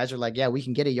 you guys are like, yeah, we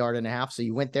can get 1.5 yards. So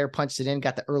you went there, punched it in,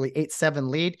 got the early 8-7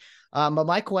 lead. But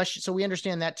my question, so we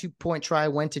understand that 2-point try,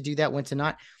 when to do that, when to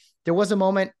not. There was a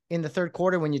moment in the third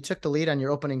quarter when you took the lead on your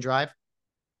opening drive.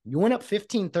 You went up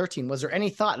 15-13. Was there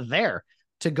any thought there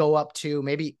to go up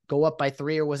by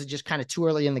 3, or was it just kind of too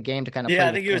early in the game to kind of? Yeah,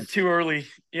 I think it was too early.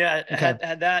 Yeah, okay.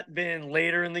 Had that been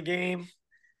later in the game,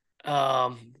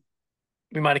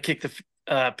 we might have kicked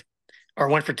or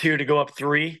went for 2 to go up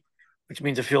 3, which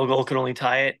means a field goal could only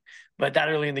tie it. But that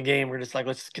early in the game, we're just like,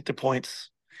 let's get the points.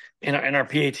 In our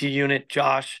PAT unit,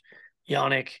 Josh,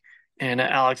 Yannick, and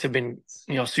Alex have been,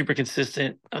 super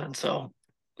consistent. And so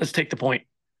let's take the point.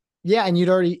 Yeah. And you'd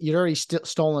already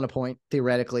stolen a point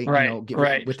theoretically,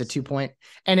 right, with the 2-point,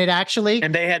 and it actually,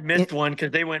 and they had missed one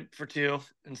cause they went for 2.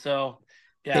 And so,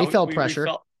 yeah, they felt pressure.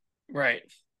 Right.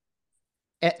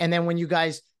 And then when you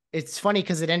guys, it's funny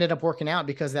because it ended up working out,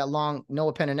 because that long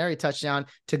Noah Pennaneri touchdown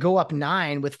to go up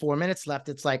 9 with 4 minutes left.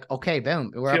 It's like, okay,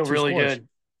 boom. We're up 2 really scores. Good.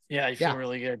 Yeah. You feel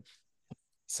really good.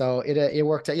 So it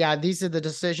worked out. Yeah, these are the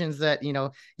decisions that,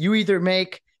 you either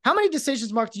make. How many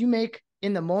decisions, Mark, do you make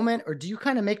in the moment, or do you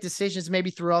kind of make decisions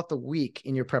maybe throughout the week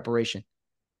in your preparation?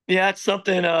 Yeah, it's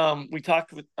something we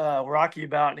talked with Rocky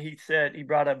about, and he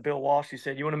brought up Bill Walsh. He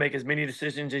said, you want to make as many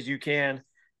decisions as you can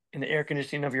in the air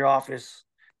conditioning of your office,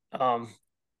 as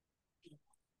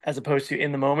opposed to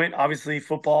in the moment. Obviously,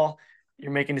 football,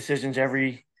 you're making decisions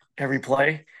every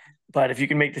play, but if you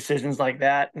can make decisions like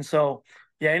that, and so.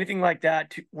 Yeah, anything like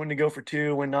that, when to go for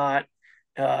 2, when not,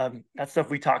 that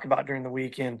stuff we talk about during the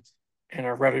weekend and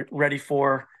are ready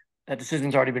for. That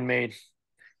decision's already been made.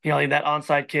 Like that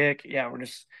onside kick, we're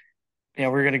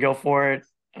going to go for it.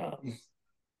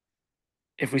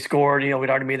 If we scored, we'd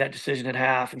already made that decision at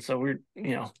half. And so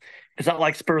it's not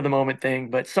like spur of the moment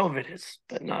thing, but some of it is,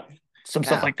 but not some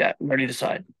stuff like that. Where do you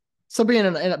decide? So being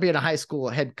a high school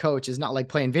head coach is not like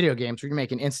playing video games where you're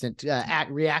making instant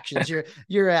reactions.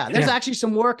 There's actually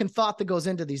some work and thought that goes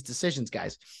into these decisions,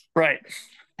 guys. Right.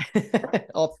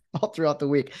 all throughout the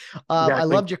week.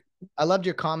 Exactly. I loved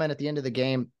your comment at the end of the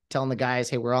game telling the guys,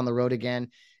 hey, we're on the road again.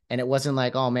 And it wasn't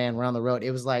like, oh man, we're on the road.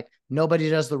 It was like, nobody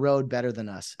does the road better than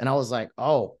us. And I was like,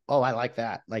 oh, I like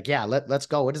that. Like, yeah, let's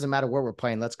go. It doesn't matter where we're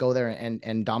playing. Let's go there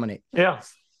and dominate. Yeah.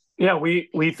 Yeah.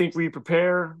 We think we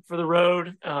prepare for the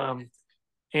road.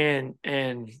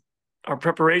 And our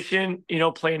preparation,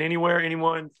 playing anywhere,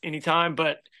 anyone, anytime,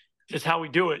 but just how we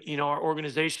do it, our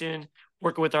organization,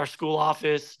 working with our school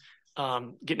office,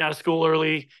 getting out of school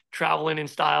early, traveling in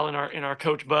style in our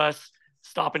coach bus,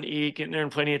 stopping to eat, getting there in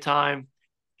plenty of time.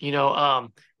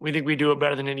 We think we do it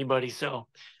better than anybody. So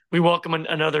we welcome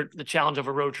the challenge of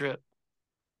a road trip.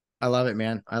 I love it,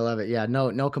 man. I love it. Yeah.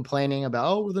 No complaining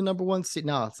about, we're the number one seed.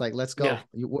 No, it's like, let's go. Yeah.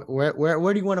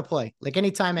 Where do you want to play? Like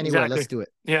anytime, anywhere. Exactly. Let's do it.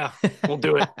 Yeah, we'll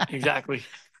do it. Exactly.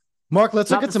 Mark,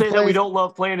 let's look at some plays. Not to say that we don't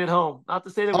love playing at home. Not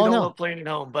to say that we don't love playing at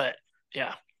home, but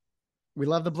yeah. We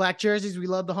love the black jerseys. We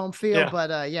love the home field, but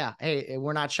hey,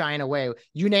 we're not shying away.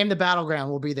 You name the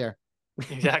battleground, we'll be there.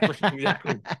 Exactly.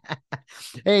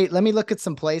 Hey, let me look at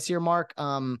some plays here, Mark.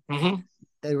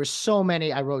 There were so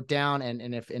many I wrote down,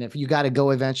 and if you got to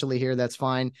go eventually here, that's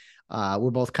fine. We're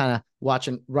both kind of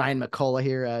watching Ryan McCullough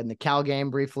here in the Cal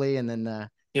game briefly, and then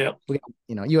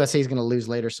USA is going to lose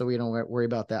later, so we don't worry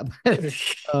about that.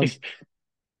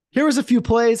 Here was a few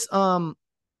plays. I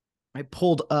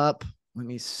pulled up. Let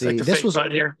me see. Like this was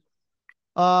here.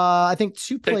 I think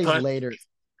two plays later.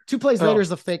 Two plays later is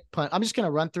the fake punt. I'm just going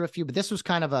to run through a few, but this was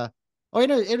kind of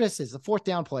it is the fourth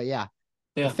down play. Yeah.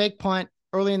 The fake punt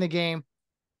early in the game.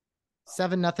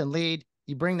 7-0 lead.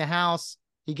 You bring the house.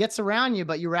 He gets around you,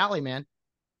 but you rally, man.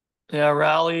 Yeah,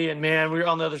 rally. And man, we were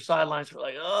on the other sidelines. We're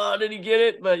like, oh, did he get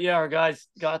it? But yeah, our guys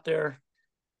got there.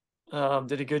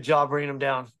 Did a good job bringing him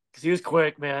down because he was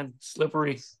quick, man.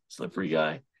 Slippery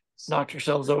guy. Knocked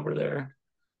yourselves over there.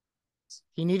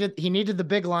 He needed the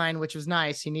big line, which was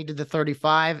nice. He needed the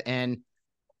 35, and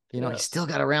he still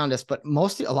got around us. But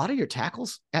a lot of your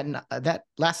tackles at that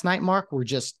last night, Mark, were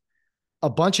just a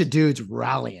bunch of dudes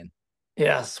rallying.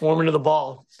 Yeah, swarming to the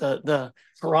ball. The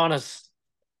piranhas.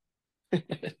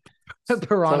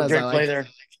 Piranhas. Great play there.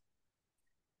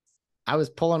 I was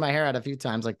pulling my hair out a few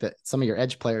times, like some of your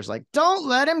edge players, like, don't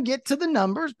let him get to the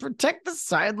numbers. Protect the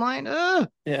sideline.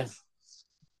 Yeah.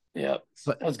 Yeah.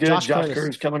 But that was good. Josh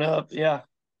Curtis coming up. Yeah.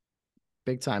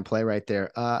 Big time play right there.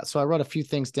 So I wrote a few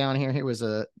things down here. Here was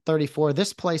a 34.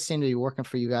 This play seemed to be working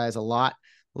for you guys a lot.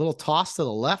 A little toss to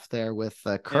the left there with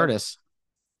Curtis.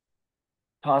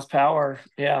 Toss power.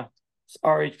 Yeah. It's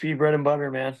RHP bread and butter,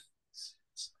 man.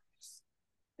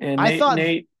 And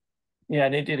Nate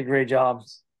did a great job.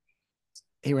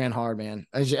 He ran hard, man,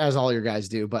 as all your guys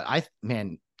do. But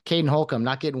Caden Holcomb,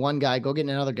 not getting one guy, go get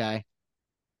another guy.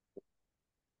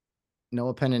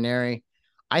 Noah Peninari.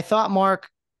 I thought, Mark,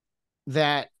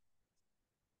 that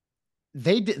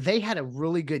they had a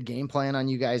really good game plan on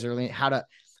you guys early, how to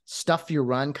stuff your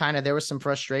run. Kind of, there was some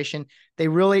frustration. They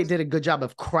really did a good job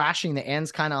of crashing the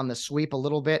ends kind of on the sweep a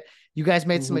little bit. You guys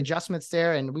made some adjustments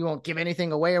there, and we won't give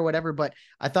anything away or whatever, but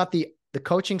I thought the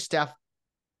coaching staff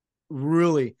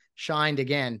really shined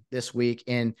again this week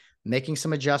in making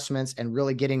some adjustments and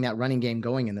really getting that running game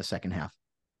going in the second half.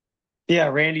 Yeah,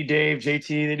 Randy, Dave,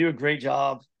 JT, they do a great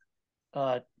job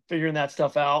figuring that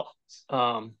stuff out.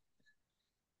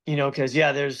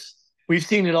 Because we've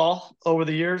seen it all over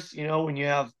the years. When you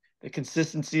have the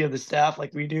consistency of the staff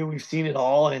like we do, we've seen it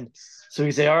all. And so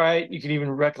you say, all right, you can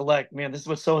even recollect, man, this is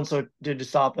what so-and-so did to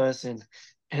stop us. And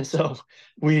so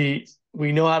we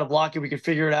know how to block it. We can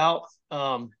figure it out.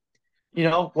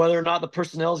 Whether or not the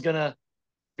personnel is going to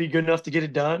be good enough to get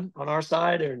it done on our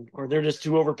side or they're just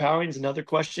too overpowering is another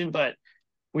question, but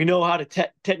we know how to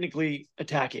technically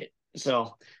attack it.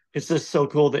 So it's just so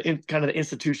cool, kind of the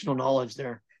institutional knowledge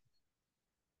there.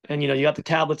 And, you got the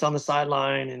tablets on the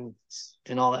sideline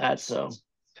and all that. So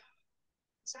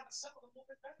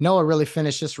Noah really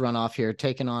finished this run off here,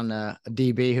 taking on a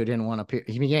DB who didn't want to.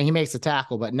 He makes the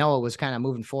tackle, but Noah was kind of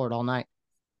moving forward all night.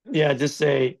 Yeah, just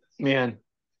say, man,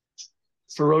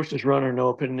 ferocious runner,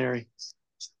 Noah Peninari.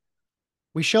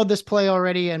 We showed this play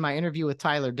already in my interview with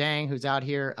Tyler Dang, who's out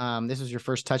here. This was your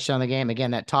first touchdown of the game.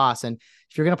 Again, that toss. And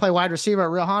if you're going to play wide receiver at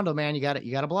Real Hondo, man, you got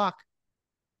to block.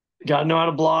 Got to know how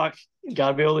to block. Got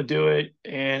to be able to do it.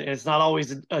 And it's not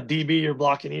always a DB you're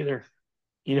blocking either.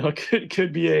 It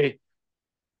could be a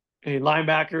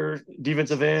linebacker,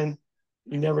 defensive end.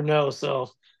 You never know.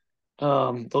 So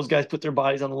those guys put their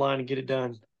bodies on the line and get it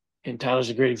done. And Tyler's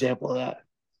a great example of that.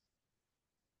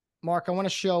 Mark, I want to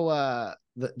show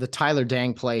the Tyler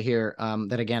Dang play here.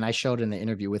 That again I showed in the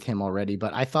interview with him already,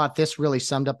 but I thought this really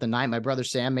summed up the night. My brother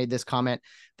Sam made this comment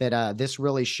that this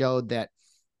really showed that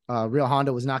Real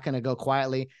Honda was not going to go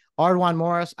quietly. Ardwan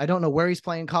Morris, I don't know where he's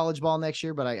playing college ball next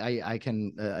year, but I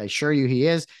can assure you he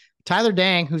is. Tyler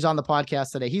Dang, who's on the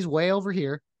podcast today, he's way over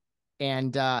here,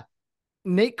 and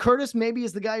Nate Curtis maybe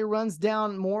is the guy who runs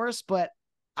down Morris, but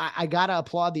I gotta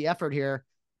applaud the effort here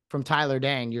from Tyler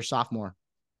Dang, your sophomore.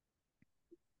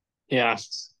 Yeah.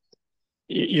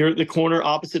 You're the corner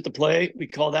opposite the play. We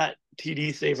call that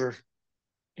TD saver.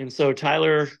 And so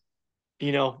Tyler,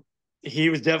 he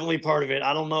was definitely part of it.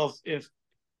 I don't know if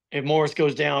Morris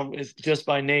goes down, it's just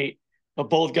by Nate, but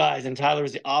both guys. And Tyler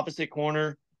was the opposite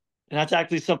corner. And that's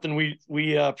actually something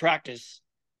we practice,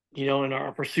 in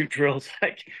our pursuit drills.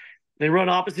 Like they run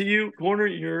opposite you, corner,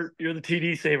 you're the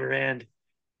TD saver. And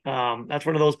that's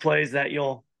one of those plays that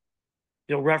you'll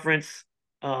reference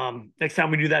next time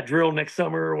we do that drill next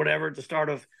summer or whatever at the start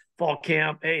of fall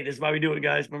camp. Hey, this is why we do it,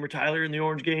 guys. Remember Tyler in the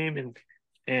Orange game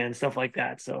and stuff like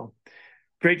that. So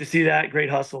great to see that. Great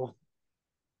hustle.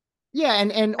 Yeah,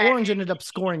 and Orange ended up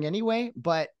scoring anyway,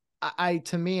 but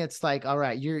to me it's like, all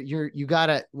right, you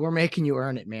gotta, we're making you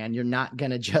earn it, man. You're not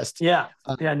gonna just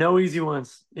no easy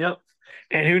ones. Yep.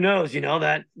 And who knows,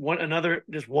 that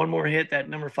one more hit that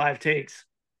number 5 takes,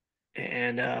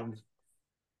 and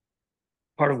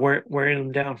part of wearing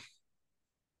them down.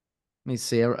 Let me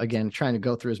see again, trying to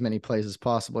go through as many plays as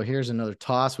possible. Here's another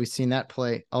toss. We've seen that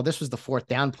play. Oh, this was the 4th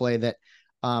down play that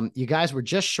you guys were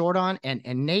just short on, and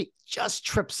Nate just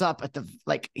trips up at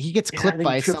he gets clipped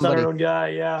by somebody. Our own guy,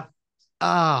 yeah.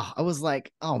 I was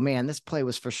like, oh man, this play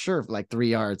was for sure like 3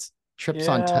 yards. Trips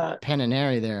on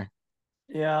Peninari there.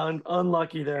 Yeah,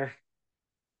 unlucky there.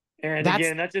 And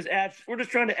again, that just adds. We're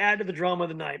just trying to add to the drama of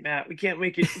the night, Matt. We can't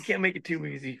make it too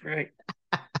easy, right?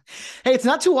 Hey, it's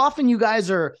not too often you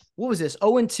guys are. What was this?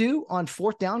 0-2 on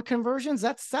 4th down conversions.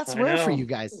 That's rare for you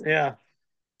guys. Yeah,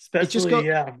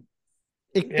 especially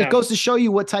It goes to show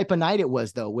you what type of night it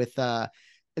was, though. With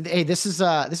hey, this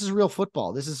is real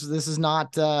football. This is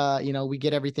not we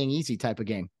get everything easy type of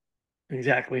game.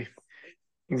 Exactly.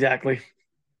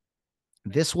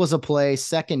 This was a play,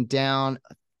 2nd down.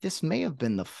 This may have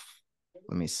been let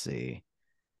me see.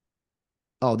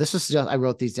 Oh, this was just, I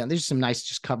wrote these down. There's some nice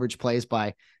just coverage plays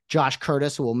by Josh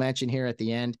Curtis, who we'll mention here at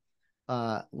the end.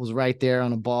 Was right there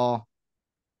on a ball.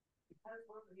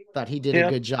 Thought he did a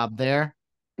good job there.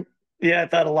 Yeah, I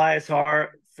thought Elias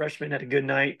Hart, freshman, had a good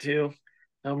night too.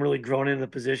 Really grown into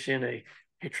the position,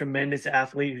 a tremendous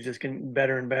athlete who's just getting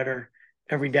better and better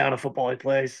every down of football he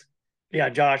plays. Yeah,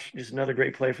 Josh, just another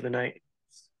great play for the night.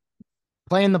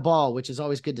 Playing the ball, which is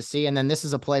always good to see. And then this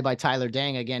is a play by Tyler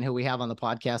Dang, again, who we have on the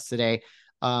podcast today.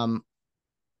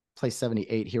 Play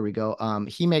 78. Here we go.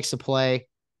 He makes a play.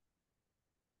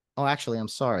 Oh, actually, I'm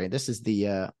sorry. This is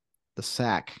the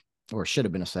sack, or should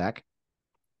have been a sack.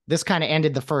 This kind of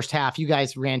ended the first half. You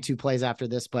guys ran 2 plays after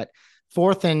this, but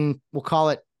 4th and we'll call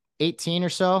it 18 or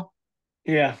so.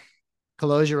 Yeah.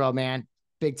 Calogero, man,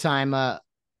 big time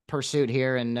pursuit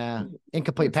here, and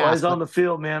incomplete pass. He's on the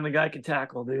field, man. The guy can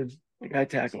tackle, dude. The guy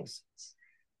tackles.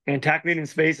 And tackling in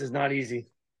space is not easy.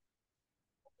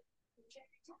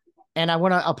 And I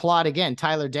want to applaud again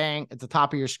Tyler Dang at the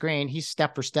top of your screen. He's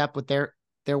step for step with their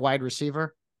wide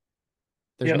receiver.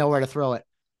 There's nowhere to throw it.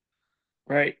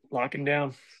 Right, locking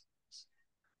down.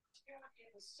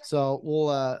 So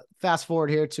we'll fast forward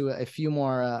here to a few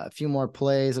more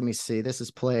plays. Let me see. This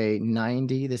is play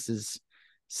 90. This is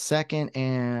 2nd,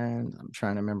 and I'm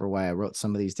trying to remember why I wrote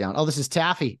some of these down. Oh, this is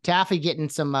Taffy. Taffy getting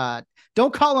some.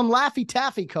 Don't call him Laffy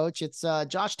Taffy, Coach. It's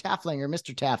Josh Tafflinger,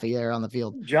 Mr. Taffy, there on the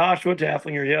field. Joshua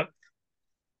Tafflinger, yep.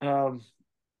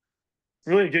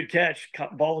 Really a good catch.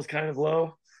 Ball was kind of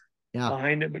low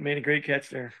behind him, but made a great catch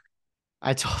there.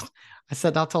 I told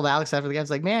Alex after the game, I was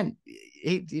like, man,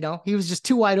 he was just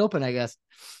too wide open, I guess.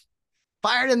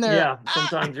 Fired in there. Yeah,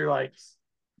 sometimes you're like,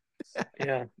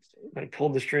 I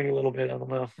pulled the string a little bit. I don't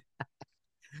know.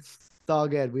 It's all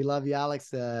good. We love you,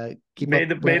 Alex. He made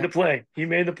the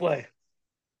play.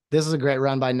 This is a great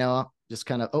run by Noah. Just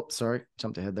kind of,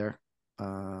 jumped ahead there.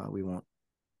 We won't.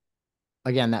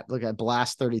 Again, look at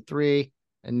blast 33,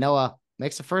 and Noah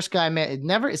makes the first guy. Man,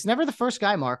 it's never the first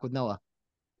guy, Mark, with Noah.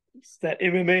 It's that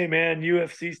MMA, man,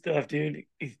 UFC stuff, dude.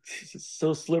 He's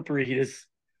so slippery. He just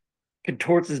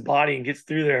contorts his body and gets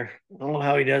through there. I don't know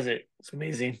how he does it. It's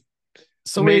amazing.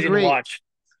 So we agree.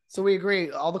 So we agree.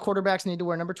 All the quarterbacks need to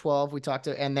wear number 12. We talked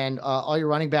to, and then all your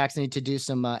running backs need to do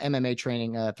some MMA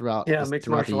training throughout. Yeah, mixed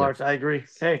martial arts. I agree.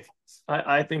 Hey,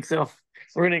 I think so.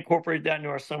 We're going to incorporate that into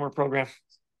our summer program.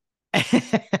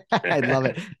 I love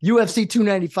it. UFC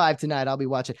 295 tonight. I'll be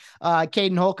watching.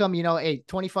 Caden Holcomb,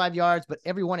 25 yards, but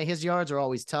every one of his yards are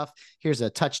always tough. Here's a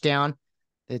touchdown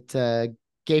that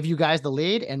gave you guys the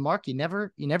lead. And Mark, you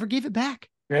never gave it back.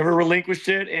 Never relinquished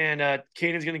it. And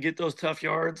Caden's going to get those tough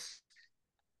yards.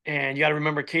 And you got to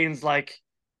remember, Caden's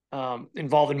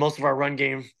involved in most of our run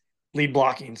game lead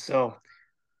blocking. So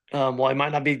while he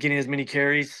might not be getting as many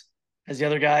carries as the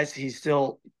other guys, he's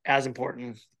still as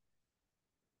important.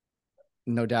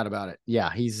 No doubt about it.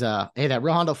 Yeah, he's that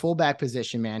Real Hondo fullback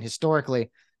position, man. Historically,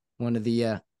 one of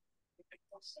the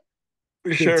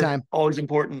for sure time, always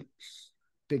important,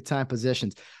 big time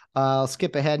positions. I'll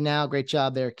skip ahead now. Great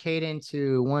job there, Caden,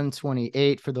 to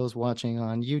 128 for those watching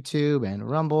on YouTube and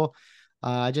Rumble.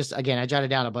 I jotted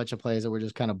down a bunch of plays that we're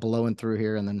just kind of blowing through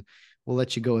here, and then we'll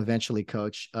let you go eventually,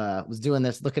 Coach. Was doing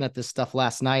this, looking at this stuff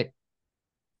last night.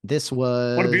 This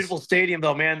was what a beautiful stadium,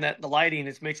 though, man. That the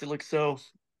lighting makes it look so.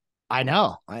 I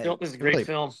know. This is a great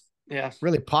film. Yeah.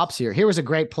 Really pops here. Here was a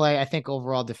great play, I think,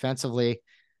 overall defensively.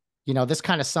 This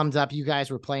kind of sums up. You guys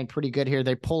were playing pretty good here.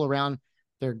 They pull around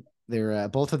their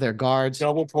both of their guards.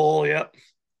 Double pull, yep.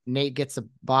 Nate gets a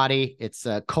body. It's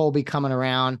Colby coming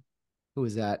around. Who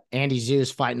is that? Andy Zeus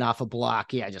fighting off a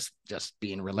block. Yeah, just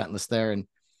being relentless there. And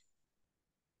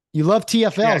you love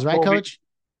TFLs, right, Colby, Coach?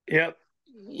 Yep.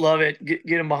 Love it. Get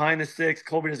him behind the six.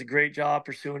 Colby does a great job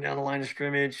pursuing down the line of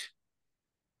scrimmage.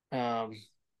 Andy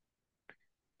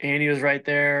was right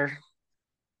there.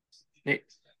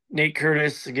 Nate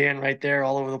Curtis again right there,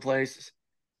 all over the place.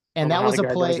 And that was a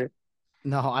play.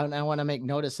 No, I want to make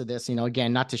notice of this.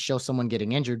 Again, not to show someone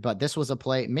getting injured, but this was a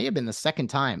play. It may have been the second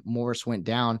time Morris went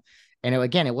down, and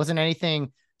it wasn't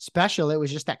anything special. It was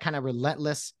just that kind of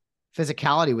relentless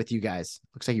physicality with you guys.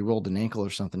 Looks like he rolled an ankle or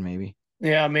something, maybe.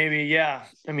 Yeah, maybe. Yeah,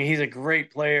 I mean, he's a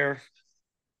great player,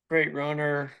 great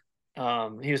runner.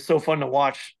 He was so fun to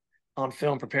watch on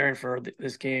film preparing for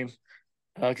this game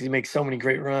because he makes so many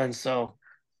great runs. So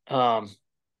glad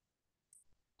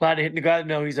to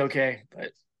know he's okay.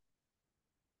 But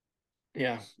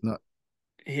yeah, no,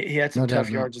 he had some tough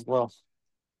yards as well.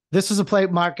 This was a play,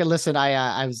 Mark. Listen,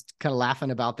 I was kind of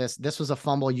laughing about this. This was a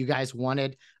fumble you guys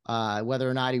wanted, whether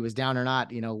or not he was down or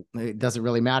not. It doesn't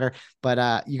really matter.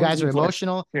 But you guys are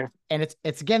emotional, and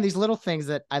it's again these little things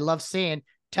that I love seeing.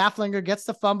 Taflinger gets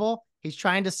the fumble. He's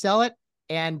trying to sell it.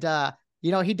 And,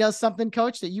 he does something,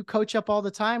 Coach, that you coach up all the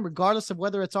time, regardless of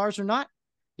whether it's ours or not.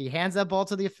 He hands that ball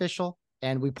to the official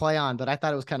and we play on. But I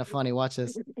thought it was kind of funny. Watch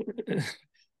this.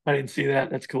 I didn't see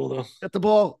that. That's cool, though. Get the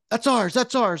ball. That's ours.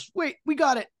 That's ours. Wait, we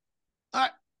got it. All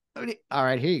right. All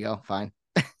right. Here you go. Fine.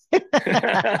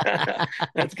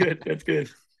 That's good. That's good.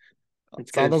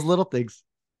 It's all those little things.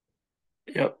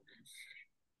 Yep.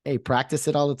 Hey, practice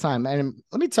it all the time. And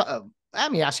let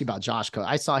me ask you about Josh Coe.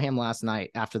 I saw him last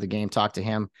night after the game, talked to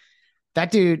him. That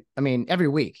dude, I mean, every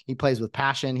week he plays with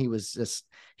passion. He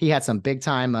had some big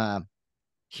time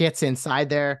hits inside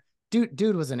there.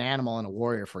 Dude was an animal and a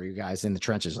warrior for you guys in the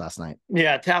trenches last night.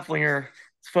 Yeah, Taflinger.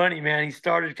 It's funny, man. He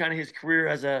started kind of his career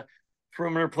as a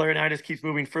perimeter player. Now he just keeps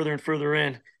moving further and further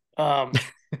in.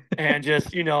 And you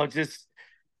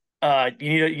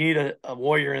need a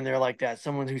warrior in there like that.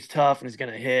 Someone who's tough and is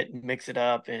going to hit and mix it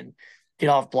up and get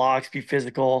off blocks, be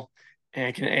physical,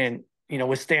 and can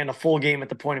withstand a full game at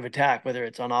the point of attack, whether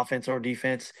it's on offense or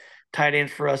defense. Tight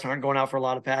ends for us aren't going out for a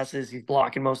lot of passes. He's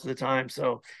blocking most of the time.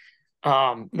 So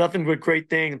nothing but great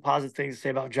things and positive things to say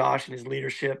about Josh and his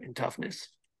leadership and toughness.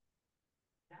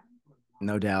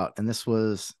 No doubt. And this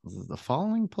was the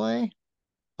following play.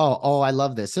 Oh, I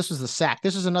love this. This was the sack.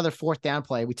 This was another fourth down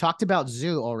play. We talked about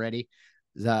Zoo already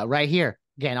right here.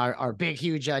 Again, our big,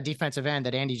 huge defensive end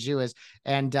that Andy Zoo is.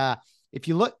 And if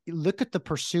you look at the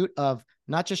pursuit of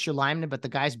not just your linemen, but the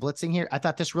guys blitzing here, I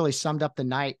thought this really summed up the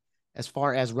night as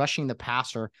far as rushing the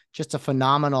passer. Just a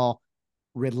phenomenal,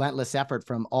 relentless effort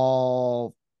from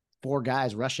all four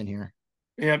guys rushing here.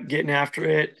 Yep, getting after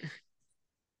it.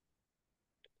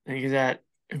 I think that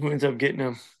who ends up getting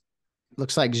him.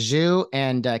 Looks like Zoo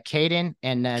and Caden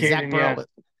and Zach Burrow. Yeah.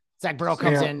 Zach Burrow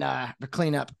comes in for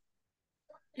cleanup.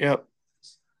 Yep.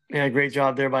 Yeah, great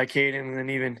job there by Caden, and then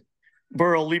even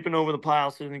Burrow leaping over the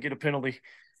pile so he doesn't get a penalty.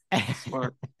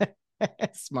 Smart.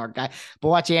 Smart guy. But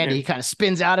watch Andy. Yeah. He kind of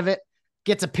spins out of it,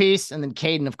 gets a piece, and then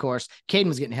Caden, of course. Caden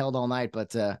was getting held all night,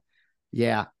 but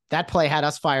that play had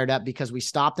us fired up because we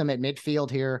stopped him at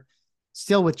midfield here,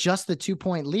 still with just the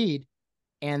 2-point lead.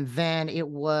 And then it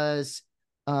was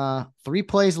 3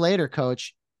 plays later,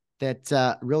 Coach,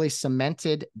 that really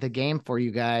cemented the game for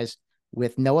you guys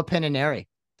with Noah Peninari,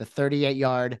 the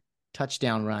 38-yard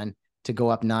touchdown run to go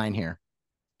up 9 here.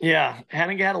 Yeah,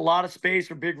 hadn't had a lot of space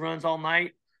for big runs all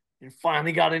night and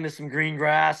finally got into some green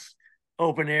grass.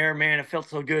 open air. Man, it felt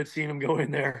so good seeing him go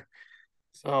in there.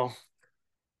 So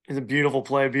it's a beautiful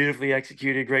play, beautifully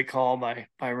executed. Great call by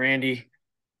Randy,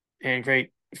 and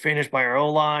great finish by our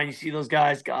O-line. You see those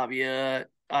guys, Gavia,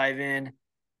 Ivan,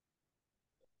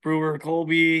 Brewer,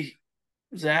 Colby,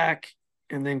 Zach,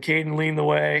 and then Caden leading the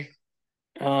way.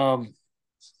 And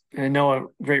Noah,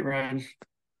 great run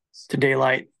to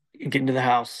daylight and getting to the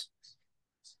house.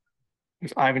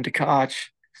 There's Ivan Tkach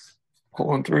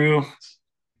pulling through.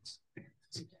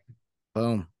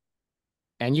 Boom.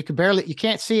 And you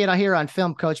can't see it here on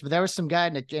film, Coach, but there was some guy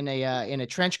in a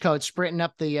trench coat sprinting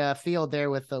up the field there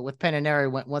with Peninari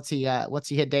once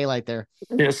he hit daylight there.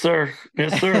 Yes, sir.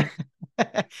 Yes, sir.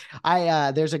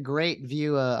 There's a great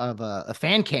view of a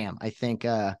fan cam. I think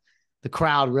the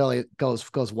crowd really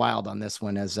goes wild on this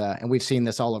one, and we've seen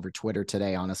this all over Twitter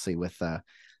today, honestly, with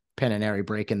Peninari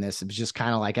breaking this. It was just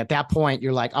kind of like at that point,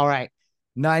 you're like, all right,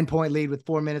 9-point lead with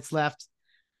 4 minutes left.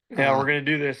 Yeah, we're going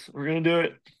to do this. We're going to do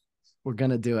it. We're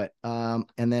going to do it.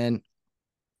 And then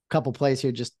a couple plays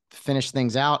here, just finish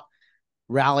things out.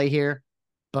 Rally here.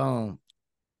 Boom.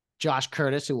 Josh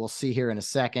Curtis, who we'll see here in a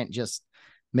second, just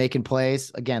making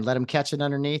plays. Again, let him catch it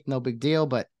underneath. No big deal,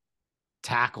 but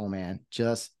tackle, man.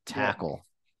 Just tackle.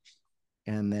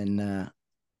 Yeah. And then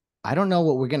I don't know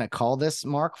what we're going to call this,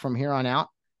 Mark, from here on out.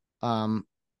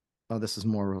 This is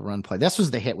more of a run play. This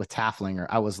was the hit with Tafflinger.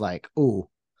 I was like, ooh.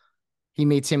 He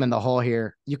meets him in the hole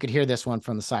here. You could hear this one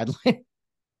from the sideline.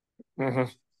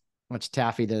 Watch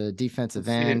Taffy, the defensive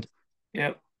end.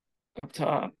 Yep. Up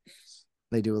top.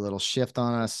 They do a little shift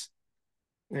on us.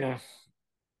 Yeah.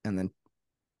 And then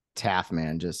Taff,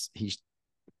 man, he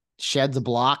sheds a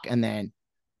block and then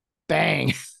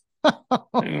bang.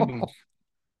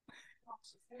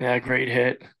 Yeah, great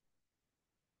hit.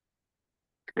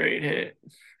 Great hit.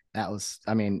 That was,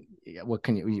 I mean, what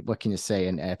can you say?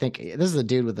 And I think this is a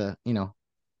dude with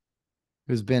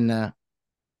who's been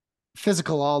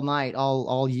physical all night,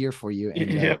 all year for you.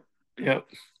 And, yep.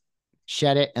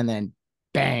 Shed it and then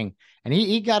bang. And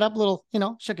he got up a little,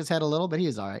 shook his head a little, but he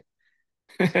was all right.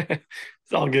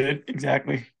 It's all good.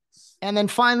 Exactly. And then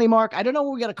finally, Mark, I don't know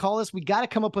what we got to call this. We got to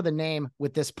come up with a name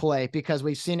with this play because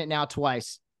we've seen it now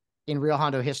twice in Real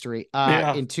Hondo history,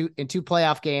 in two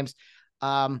playoff games.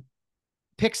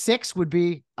 Pick six would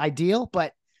be ideal,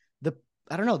 but the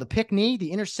pick knee,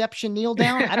 the interception kneel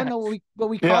down. I don't know what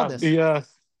we call this. Yeah.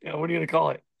 What are you gonna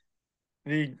call it?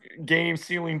 The game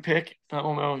sealing pick. I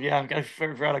don't know. Yeah, I've got to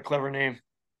figure out a clever name.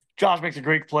 Josh makes a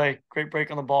great play, great break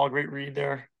on the ball, great read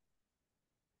there.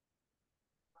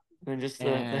 And just the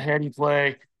heady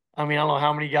play. I mean, I don't know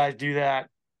how many guys do that.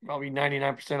 Probably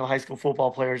 99% of high school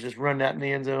football players just run that in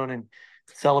the end zone and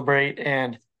celebrate.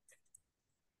 And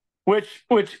which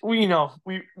we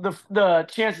the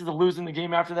chances of losing the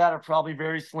game after that are probably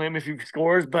very slim if he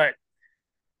scores. But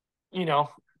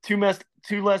two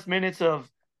less minutes of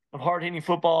hard hitting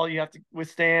football you have to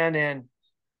withstand, and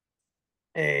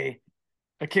a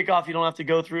kickoff you don't have to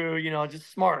go through.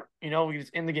 Just smart. We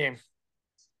just end the game.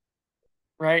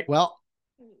 Right. Well,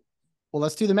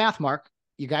 let's do the math, Mark.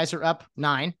 You guys are up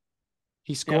 9.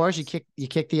 He scores. Yep. You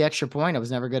kick the extra point. I was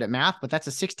never good at math, but that's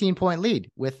a 16-point lead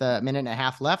with a minute and a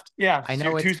half left. Yeah, I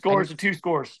know two scores.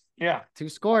 Yeah, 2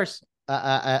 scores.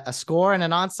 A score and an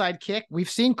onside kick. We've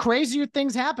seen crazier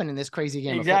things happen in this crazy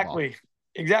game.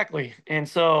 Exactly. And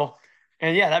so,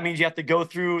 that means you have to go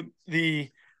through the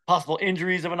possible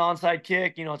injuries of an onside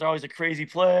kick. It's always a crazy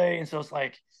play, and so it's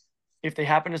like if they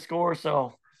happen to score.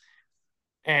 So,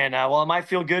 and it might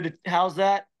feel good to house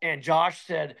that. And Josh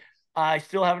said, I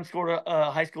still haven't scored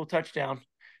a high school touchdown.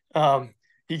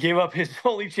 He gave up his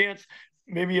only chance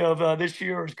maybe of this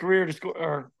year or his career to score,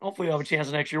 or hopefully he'll have a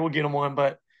chance next year. We'll get him one,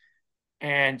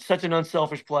 and such an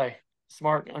unselfish play,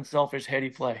 smart, unselfish, heady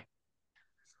play.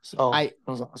 So that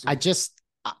was awesome.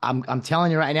 I'm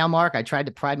telling you right now, Mark, I tried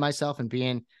to pride myself in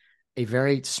being a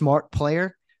very smart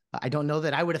player. I don't know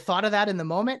that I would have thought of that in the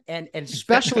moment, and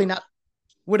especially not.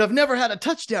 Would have never had a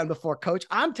touchdown before, Coach.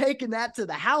 I'm taking that to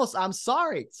the house. I'm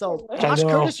sorry. So, Josh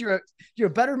Curtis, you're a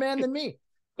better man than me.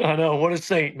 I know. What a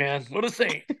saint, man. What a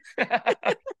saint.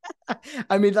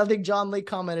 I mean, I think John Lee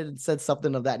commented and said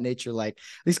something of that nature, like,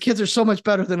 these kids are so much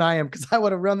better than I am because I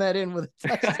would have run that in with a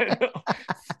touchdown.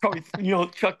 Probably,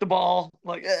 chuck the ball.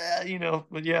 Like,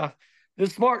 but yeah.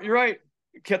 It's smart. You're right.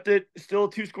 Kept it still a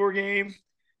 2-score game.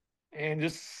 And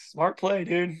just smart play,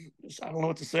 dude. I don't know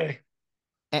what to say.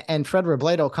 And Fred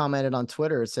Robledo commented on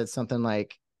Twitter. It said something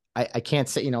like, I can't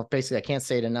say, basically I can't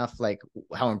say it enough, like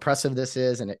how impressive this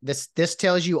is. And this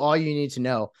tells you all you need to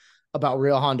know about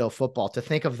Real Hondo football, to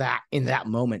think of that in that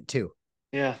moment too.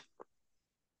 Yeah.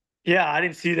 Yeah. I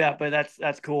didn't see that, but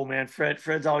that's cool, man.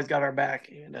 Fred's always got our back.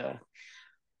 And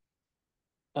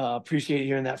appreciate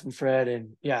hearing that from Fred.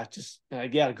 And yeah, just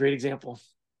yeah, a great example.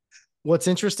 What's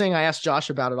interesting, I asked Josh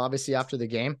about it, obviously, after the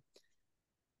game.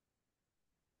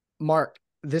 Mark,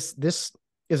 this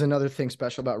is another thing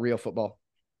special about Rio football.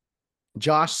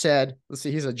 Josh said, let's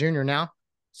see, he's a junior now.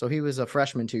 So he was a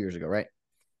freshman 2 years ago, right?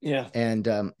 Yeah. And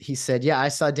he said, yeah, I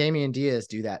saw Damian Diaz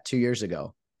do that 2 years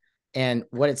ago. And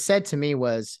what it said to me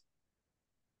was,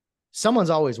 someone's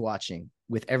always watching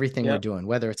with everything we're doing,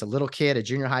 whether it's a little kid, a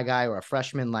junior high guy, or a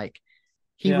freshman. Like,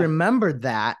 he remembered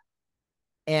that.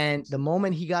 And the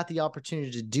moment he got the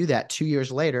opportunity to do that 2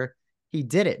 years later, he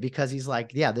did it because he's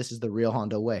like, yeah, this is the Rio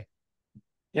Hondo way.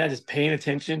 Yeah, just paying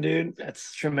attention, dude.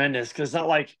 That's tremendous. Because it's not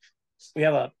like we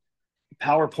have a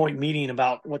PowerPoint meeting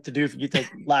about what to do if you get the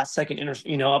last second,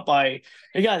 up by,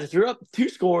 hey guys, if you're up 2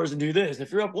 scores and do this,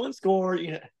 if you're up 1 score,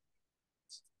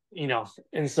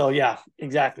 and so, yeah,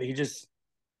 exactly. He just,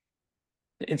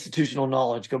 the institutional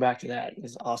knowledge, go back to that,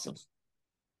 is awesome.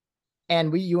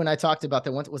 And you and I talked about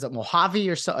that once. Was it Mojave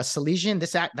or a Salesian?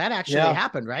 That actually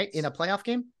happened, right? In a playoff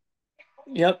game?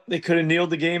 Yep. They could have kneeled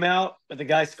the game out, but the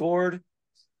guy scored.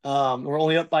 We're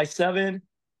only up by 7,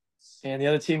 and the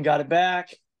other team got it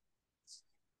back.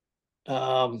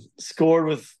 Scored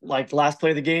with like last play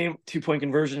of the game, 2-point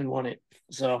conversion, and won it.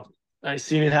 So I've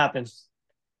seen it happen.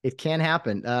 It can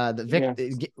happen.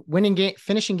 Winning game,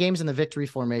 finishing games in the victory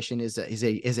formation is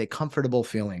a comfortable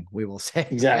feeling, we will say.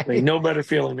 Exactly. No better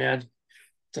feeling, man.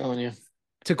 I'm telling you.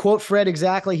 To quote Fred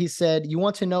exactly, he said, "You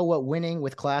want to know what winning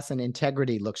with class and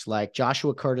integrity looks like.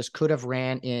 Joshua Curtis could have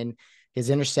ran in his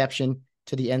interception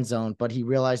to the end zone, but he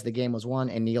realized the game was won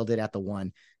and kneeled it at the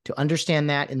 1. To understand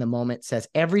that in the moment says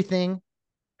everything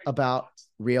about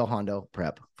Rio Hondo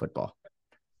Prep football."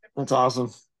 That's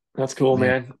awesome. That's cool,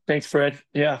 man. Thanks, Fred.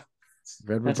 Yeah.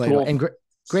 That's cool. And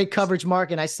great coverage,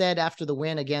 Mark. And I said after the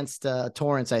win against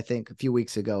Torrance, I think a few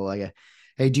weeks ago, like,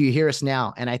 hey, do you hear us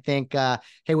now? And I think,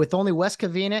 hey, with only West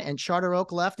Covina and Charter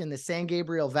Oak left in the San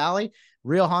Gabriel Valley,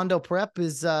 Rio Hondo Prep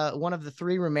is one of the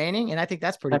 3 remaining. And I think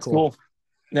that's pretty cool.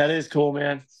 That is cool,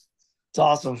 man. It's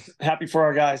awesome. Happy for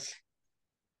our guys.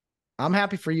 I'm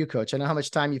happy for you, Coach. I know how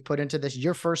much time you've put into this.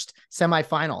 Your first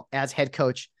semifinal as head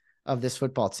coach of this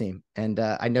football team. And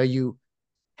I know you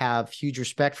have huge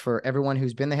respect for everyone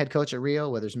who's been the head coach at Rio,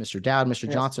 whether it's Mr. Dowd,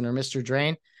 Mr. Johnson, or Mr.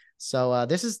 Drain. So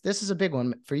this is a big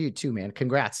one for you too, man.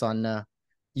 Congrats on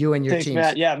you and your team.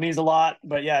 Matt. Yeah, it means a lot.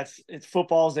 But yeah, it's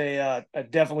football's a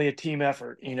definitely a team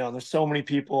effort. There's so many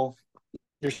people,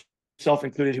 yourself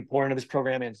included, who pour into this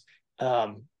program and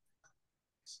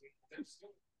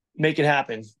make it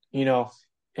happen.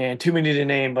 And too many to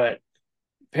name, but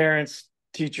parents,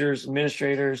 teachers,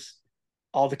 administrators,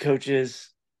 all the coaches,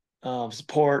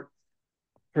 support,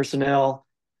 personnel,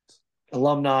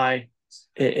 alumni.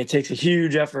 It takes a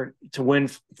huge effort to win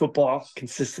football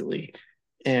consistently.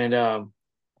 And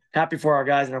happy for our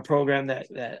guys in our program that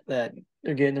they're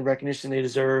getting the recognition they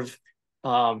deserve,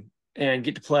 and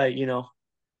get to play.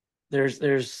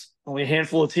 There's only a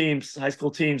handful of teams, high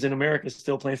school teams in America,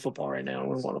 still playing football right now, and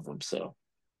we're one of them. So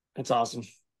that's awesome.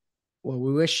 Well,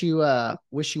 we wish you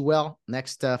well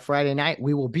next Friday night.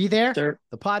 We will be there. Sure.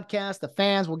 The podcast, the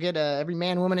fans will get every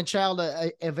man, woman, and child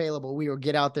available. We will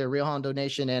get out there, Rio Hondo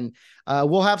Nation, and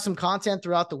we'll have some content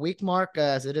throughout the week, Mark,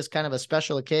 as it is kind of a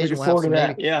special occasion. Looking forward to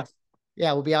that.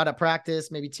 Yeah, we'll be out at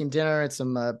practice, maybe team dinner and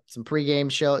some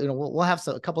pregame show. We'll have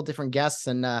a couple different guests,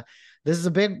 and this is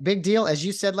a big deal. As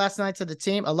you said last night to the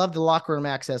team, I love the locker room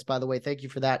access, by the way. Thank you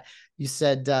for that. You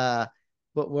said,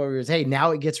 what was, hey,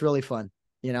 now it gets really fun.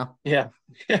 Yeah. Yep.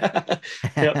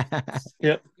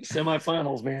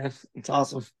 Semifinals, man. It's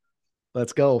awesome.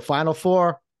 Let's go. Final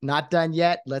 4, not done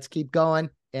yet. Let's keep going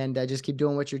and just keep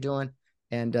doing what you're doing.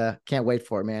 And can't wait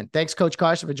for it, man. Thanks, Coach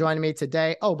Carson, for joining me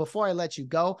today. Oh, before I let you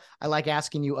go, I like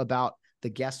asking you about the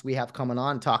guest we have coming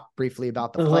on. Talk briefly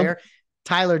about the player.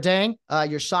 Tyler Dang,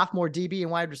 your sophomore DB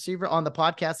and wide receiver on the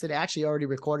podcast that actually already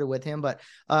recorded with him. But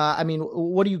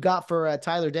what do you got for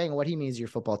Tyler Dang and what he means to your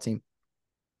football team?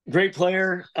 Great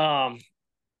player.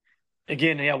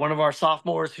 Again, one of our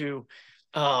sophomores who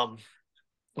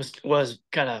was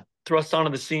kind of thrust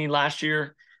onto the scene last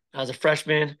year as a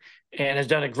freshman and has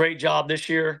done a great job this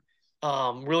year.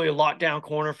 Really a lockdown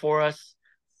corner for us.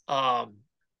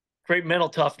 Great mental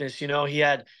toughness. He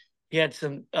had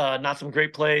some not some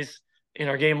great plays in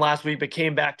our game last week, but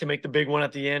came back to make the big one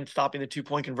at the end, stopping the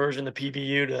 2-point conversion, the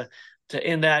PBU to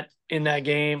end that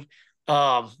game.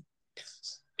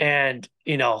 And,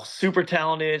 super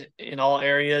talented in all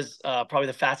areas, probably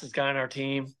the fastest guy on our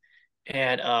team,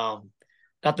 and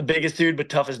not the biggest dude, but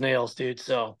tough as nails, dude.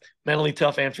 So mentally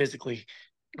tough and physically.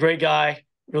 Great guy,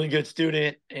 really good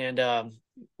student, and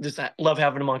just love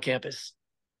having him on campus.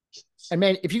 And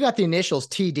man, if you got the initials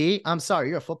TD, I'm sorry,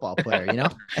 you're a football player, you know?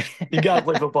 You got to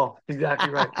play football. Exactly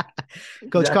right.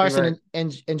 Coach Exactly Carson, right.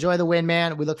 and enjoy the win,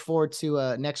 man. We look forward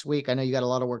to next week. I know you got a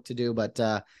lot of work to do, but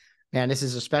man, this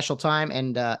is a special time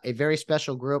and a very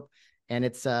special group. And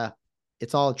it's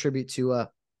all a tribute to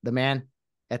the man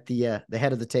at the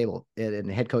head of the table and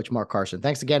head coach Mark Carson.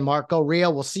 Thanks again, Mark. Go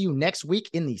Rio. We'll see you next week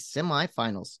in the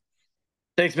semifinals.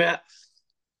 Thanks, Matt.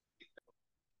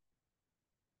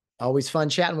 Always fun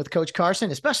chatting with Coach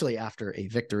Carson, especially after a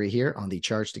victory here on the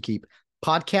Charge to Keep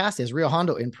podcast as Rio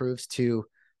Hondo improves to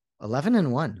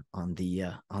 11-1 on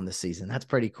the season. That's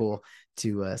pretty cool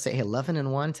to say, hey,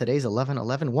 11-1. Today's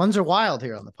 11-11. Ones are wild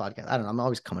here on the podcast. I don't know. I'm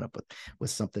always coming up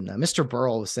with something. Mr.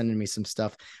 Burrell was sending me some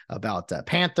stuff about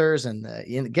Panthers and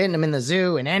getting them in the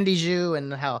zoo and Andy Zoo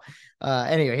and how.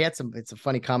 Anyway, he had some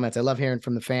funny comments. I love hearing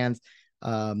from the fans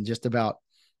just about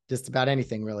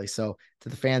anything really. So to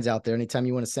the fans out there, anytime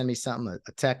you want to send me something,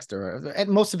 a text and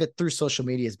most of it through social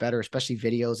media is better, especially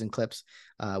videos and clips.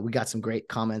 We got some great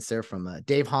comments there from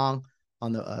Dave Hong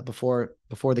on the before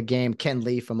the game. Ken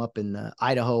Lee from up in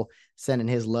Idaho sending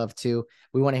his love too.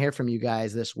 We want to hear from you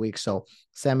guys this week. So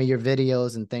send me your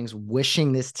videos and things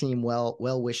wishing this team well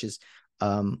wishes.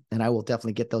 And I will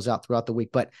definitely get those out throughout the week.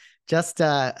 But just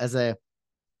as a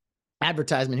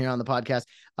advertisement here on the podcast.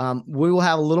 We will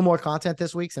have a little more content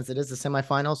this week since it is the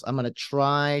semifinals. I'm going to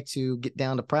try to get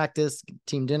down to practice,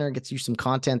 team dinner, get you some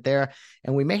content there.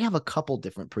 And we may have a couple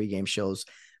different pregame shows.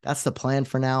 That's the plan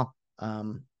for now.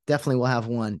 Definitely we'll have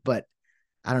one, but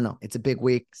I don't know. It's a big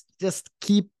week. Just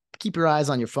keep your eyes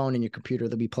on your phone and your computer.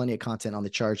 There'll be plenty of content on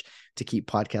the Charge to Keep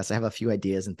podcast. I have a few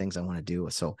ideas and things I want to do.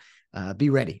 So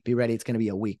be ready. It's going to be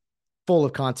a week full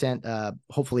of content.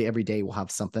 Hopefully every day we'll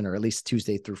have something, or at least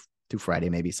Tuesday through Friday,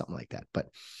 maybe something like that. But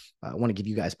I want to give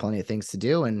you guys plenty of things to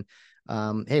do. And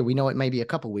hey, we know it may be a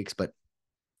couple weeks, but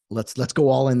let's go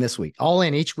all in this week, all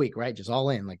in each week, right? Just all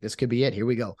in. Like this could be it. Here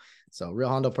we go. So Rio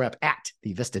Hondo Prep at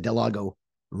the Vista Del Lago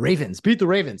Ravens. Beat the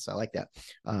Ravens. I like that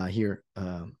here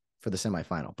for the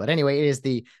semifinal. But anyway, it is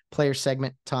the player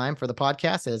segment time for the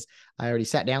podcast, as I already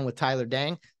sat down with Tyler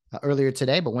Dang earlier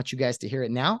today, but want you guys to hear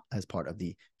it now as part of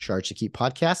the Charge to Keep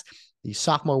podcast. The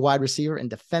sophomore wide receiver and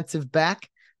defensive back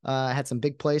had some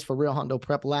big plays for Rio Hondo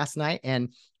Prep last night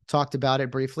and talked about it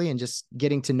briefly and just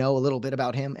getting to know a little bit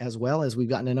about him, as well as we've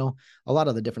gotten to know a lot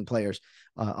of the different players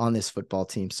on this football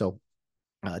team. So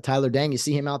Tyler Dang, you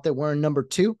see him out there wearing number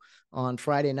 2 on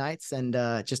Friday nights, and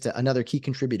just another key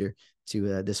contributor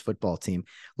to this football team.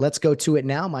 Let's go to it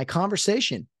now. My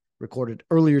conversation recorded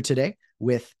earlier today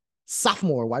with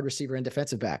sophomore wide receiver and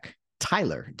defensive back,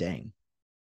 Tyler Dang.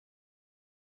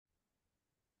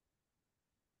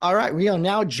 All right, we are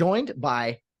now joined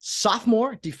by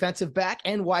sophomore defensive back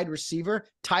and wide receiver,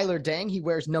 Tyler Dang. He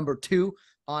wears number 2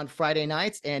 on Friday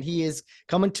nights, and he is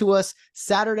coming to us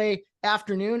Saturday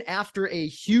afternoon after a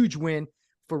huge win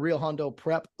for Rio Hondo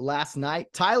Prep last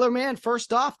night. Tyler, man,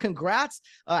 first off, congrats.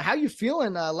 How you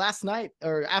feeling last night,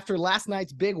 or after last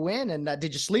night's big win? And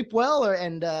did you sleep well,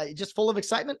 and just full of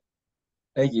excitement?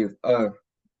 Thank you.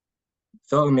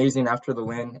 Felt amazing after the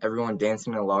win. Everyone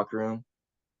dancing in the locker room.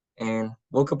 And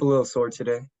woke up a little sore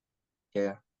today.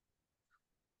 Yeah.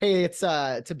 Hey, it's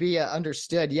to be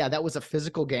understood. Yeah, that was a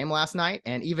physical game last night,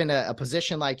 and even a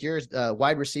position like yours,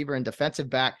 wide receiver and defensive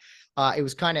back, it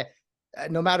was kind of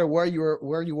no matter where you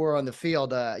were on the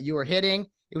field, you were hitting.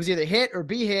 It was either hit or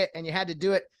be hit, and you had to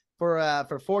do it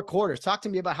for 4 quarters. Talk to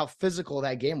me about how physical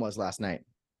that game was last night.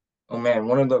 Oh man,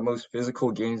 one of the most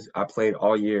physical games I played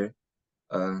all year.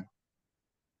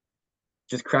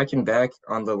 Just cracking back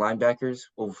on the linebackers.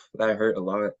 Oof, that hurt a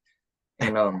lot.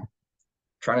 And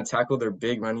trying to tackle their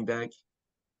big running back.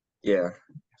 Yeah.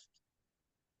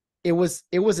 It was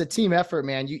a team effort,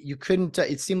 man. You couldn't,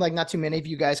 it seemed like not too many of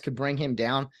you guys could bring him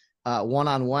down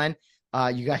one-on-one.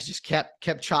 You guys just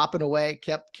kept chopping away,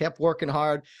 kept working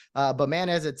hard. But man,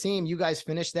 as a team, you guys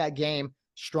finished that game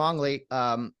strongly.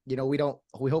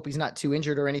 We hope he's not too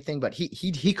injured or anything, but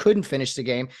he couldn't finish the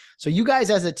game. So you guys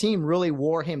as a team really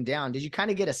wore him down. Did you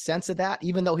kind of get a sense of that,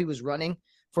 even though he was running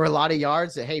for a lot of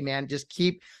yards, that, hey man, just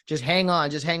hang on,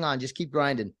 just keep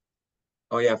grinding?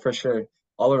 Oh yeah, for sure.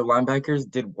 All our linebackers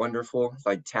did wonderful,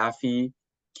 like Taffy,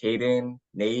 Caden,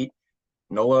 Nate,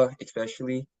 Noah,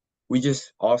 especially. We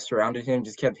just all surrounded him,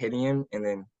 just kept hitting him, and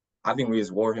then I think we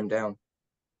just wore him down.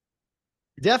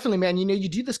 Definitely, man. You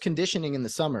do this conditioning in the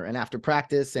summer and after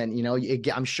practice, and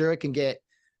I'm sure it can get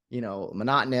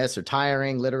monotonous or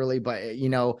tiring, literally. But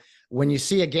when you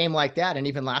see a game like that, and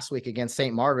even last week against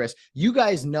St. Margaret's, you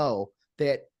guys know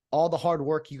that all the hard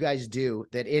work you guys do,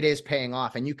 that it is paying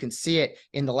off, and you can see it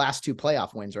in the last 2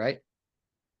 playoff wins, right?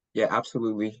 Yeah,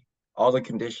 absolutely. all the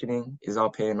conditioning is all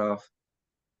paying off.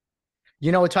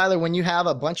 You know, Tyler, when you have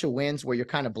a bunch of wins where you're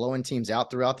kind of blowing teams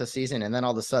out throughout the season, and then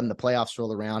all of a sudden the playoffs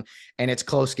roll around and it's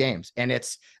close games, and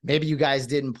it's maybe you guys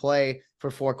didn't play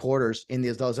for 4 quarters in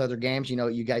those other games. You know,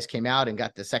 you guys came out and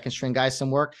got the second string guys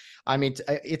some work. I mean,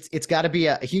 it's got to be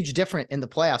a huge difference in the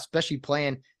playoffs, especially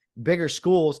playing bigger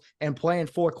schools and playing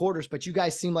 4 quarters. But you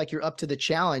guys seem like you're up to the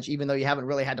challenge, even though you haven't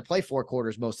really had to play 4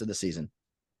 quarters most of the season.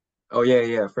 Oh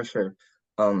yeah, for sure.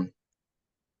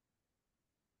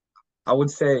 I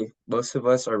would say most of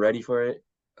us are ready for it.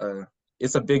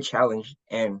 It's a big challenge,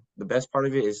 and the best part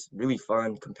of it is really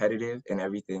fun, competitive, and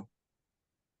everything.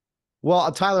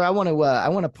 Well, Tyler, I want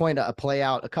to point a play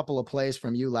out, a couple of plays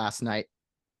from you last night.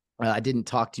 I didn't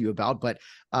talk to you about, but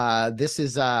this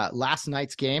is last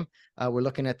night's game. We're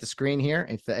looking at the screen here,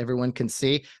 if everyone can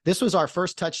see. This was our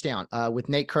first touchdown with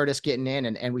Nate Curtis getting in,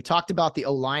 and we talked about the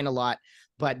O-line a lot.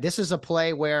 But this is a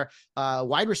play where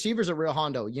wide receivers at Rio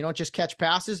Hondo, you don't just catch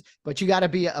passes, but you got to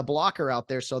be a blocker out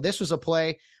there. So this was a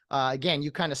play. Again,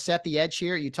 you kind of set the edge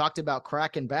here. You talked about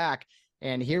cracking back,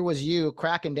 and here was you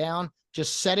cracking down,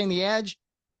 just setting the edge,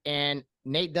 and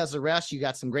Nate does the rest. You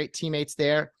got some great teammates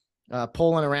there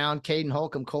pulling around, Caden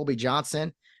Holcomb, Colby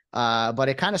Johnson. But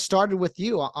it kind of started with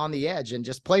you on the edge, and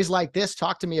just plays like this.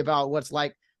 Talk to me about what's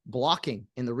like blocking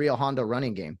in the Rio Hondo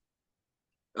running game.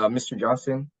 Mr.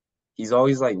 Johnson, he's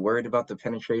always like worried about the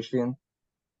penetration,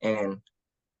 and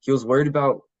he was worried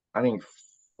about, I think,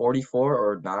 44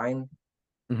 or 9.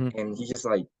 And he just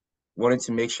like wanted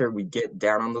to make sure we get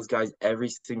down on those guys every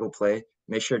single play,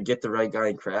 make sure to get the right guy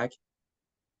and crack.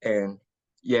 And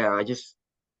yeah,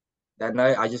 that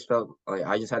night I just felt like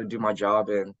I just had to do my job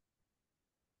and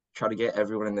try to get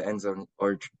everyone in the end zone,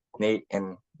 or Nate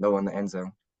and Noah in the end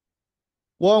zone.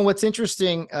 Well, and what's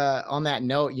interesting on that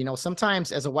note, you know,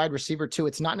 sometimes as a wide receiver too,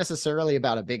 it's not necessarily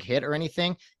about a big hit or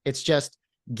anything. It's just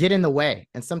get in the way.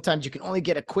 And sometimes you can only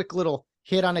get a quick little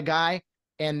hit on a guy,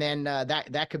 and then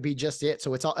that could be just it.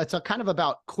 So it's a kind of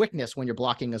about quickness when you're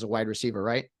blocking as a wide receiver,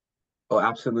 right? Oh,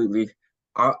 absolutely.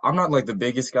 I'm not like the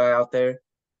biggest guy out there.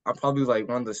 I'm probably like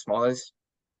one of the smallest,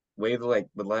 way like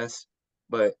the less,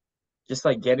 but just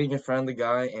like getting in front of the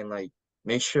guy and like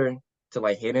make sure to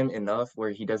like hit him enough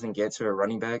where he doesn't get to our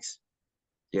running backs.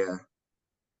 Yeah.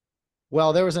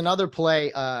 Well, there was another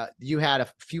play. You had a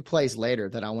few plays later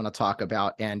that I want to talk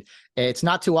about, and it's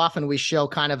not too often we show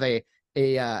kind of a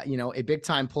big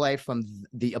time play from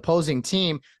the opposing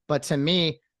team. But to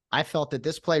me, I felt that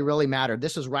this play really mattered.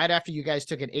 This was right after you guys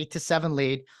took an 8-7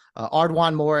 lead.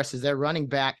 Ardwan Morris is their running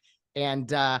back,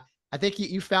 and I think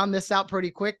you found this out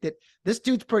pretty quick that this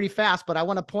dude's pretty fast. But I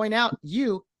want to point out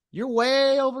you're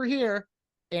way over here,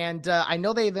 and I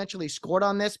know they eventually scored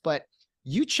on this, but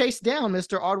you chased down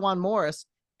Mr. Ardwan Morris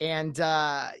and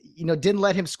didn't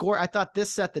let him score. I thought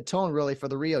this set the tone really for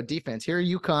the Rio defense. Here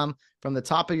you come from the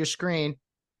top of your screen.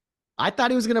 I thought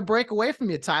he was going to break away from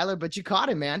you, Tyler, but you caught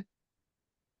him, man.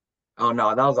 Oh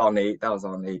no, that was all Nate.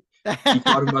 He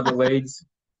caught him by the legs,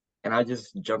 and I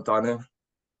just jumped on him.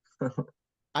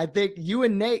 I think you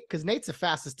and Nate, because Nate's the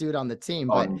fastest dude on the team.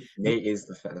 But Nate is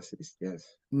the fastest, yes.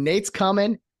 Nate's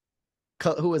coming.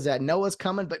 Who was that? Noah's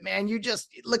coming. But man, you just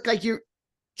look like you're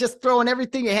just throwing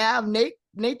everything you have.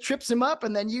 Nate trips him up,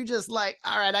 and then you just like,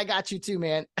 all right, I got you too,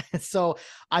 man. So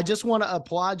I just want to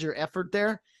applaud your effort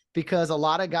there, because a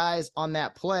lot of guys on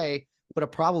that play would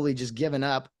have probably just given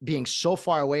up being so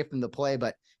far away from the play.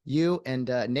 But you and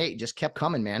Nate just kept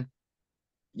coming, man.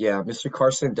 Yeah, Mr.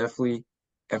 Carson definitely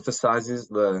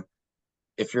emphasizes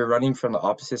if you're running from the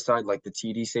opposite side, like the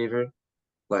TD saver,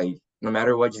 like no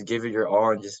matter what, just give it your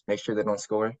all and just make sure they don't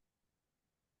score.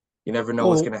 You never know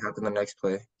what's going to happen the next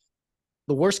play.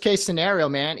 The worst case scenario,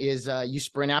 man, is you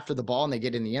sprint after the ball and they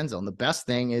get in the end zone. The best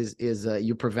thing is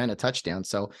you prevent a touchdown.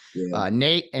 So yeah.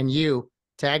 Nate and you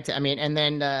tagged. And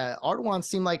then Ardwan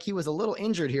seemed like he was a little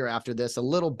injured here after this, a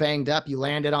little banged up. You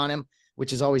landed on him,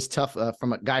 which is always tough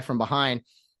from a guy from behind.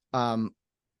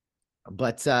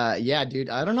 But yeah, dude,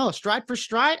 I don't know. Stride for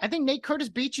stride. I think Nate Curtis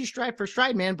beat you stride for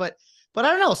stride, man. But I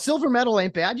don't know. Silver medal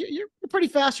ain't bad. You're pretty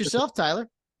fast yourself, Tyler.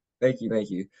 Thank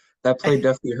you. That play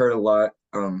definitely hurt a lot.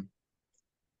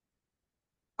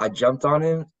 I jumped on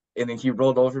him, and then he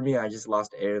rolled over me. And I just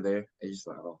lost air there. I just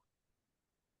like,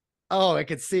 oh, I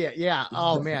could see it. Yeah.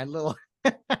 Oh man, little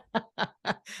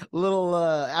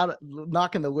out,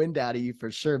 knocking the wind out of you for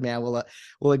sure, man. Well,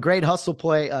 a great hustle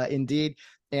play, indeed.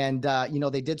 And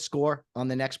they did score on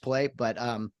the next play, but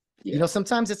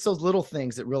sometimes it's those little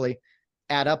things that really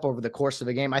add up over the course of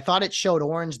a game. I thought it showed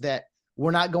Orange that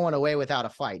we're not going away without a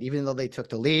fight, even though they took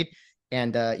the lead.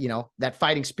 And, that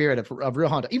fighting spirit of Rio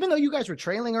Hondo, even though you guys were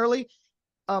trailing early,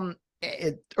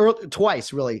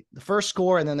 twice, really. The first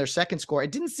score and then their second score.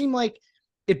 It didn't seem like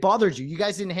it bothered you. You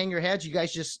guys didn't hang your heads. You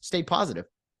guys just stayed positive.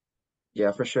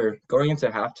 Yeah, for sure. Going into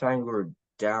halftime, we were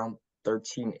down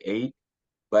 13-8,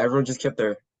 but everyone just kept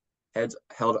their heads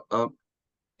held up,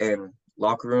 and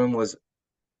locker room was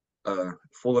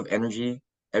full of energy.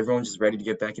 Everyone just ready to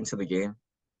get back into the game.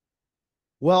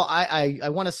 Well, I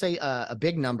want to say a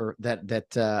big number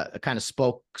that kind of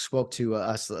spoke to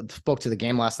us, spoke to the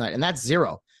game last night, and that's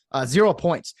 0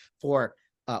 points for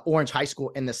Orange High School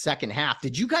in the second half.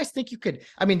 Did you guys think you could?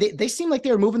 I mean, they seemed like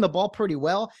they were moving the ball pretty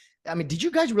well. I mean, did you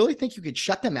guys really think you could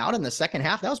shut them out in the second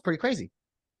half? That was pretty crazy.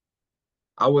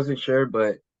 I wasn't sure,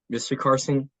 but Mr.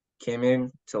 Carson came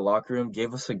in to the locker room,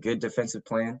 gave us a good defensive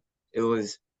plan. It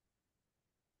was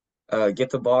get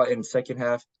the ball in second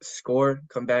half, score,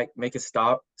 come back, make a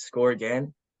stop, score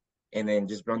again, and then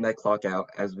just run that clock out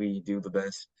as we do the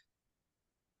best.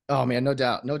 Oh man, no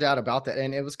doubt about that.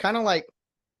 And it was kind of like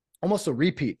almost a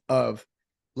repeat of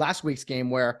last week's game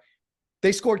where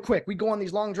they scored quick. We go on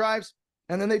these long drives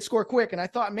and then they'd score quick. And I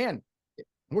thought, man,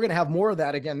 we're going to have more of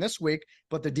that again this week,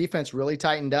 but the defense really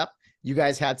tightened up. You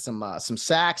guys had some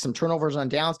sacks, some turnovers on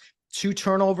downs. 2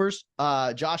 turnovers,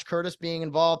 Josh Curtis being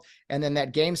involved, and then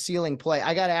that game-sealing play.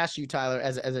 I got to ask you, Tyler,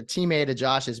 as a teammate of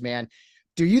Josh's, man,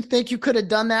 do you think you could have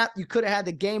done that? You could have had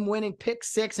the game-winning pick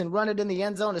 6 and run it in the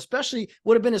end zone, especially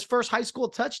would have been his first high school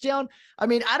touchdown. I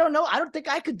mean, I don't know. I don't think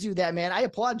I could do that, man. I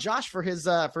applaud Josh for his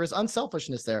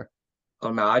unselfishness there.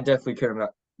 Oh no, I definitely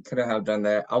couldn't have done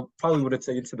that. I probably would have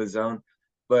taken to the zone,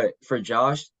 but for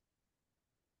Josh,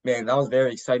 man, that was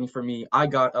very exciting for me. I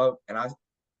got up and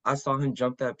I saw him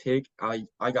jump that pick. I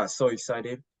got so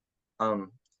excited. I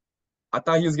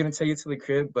thought he was gonna take it to the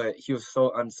crib, but he was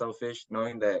so unselfish,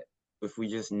 knowing that if we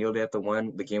just kneeled at the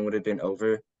 1, the game would have been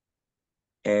over.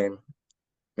 And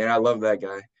man, I love that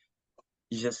guy.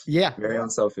 He's just very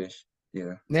unselfish.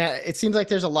 Yeah. Yeah, it seems like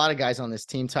there's a lot of guys on this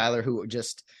team, Tyler, who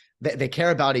just they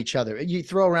care about each other. You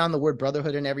throw around the word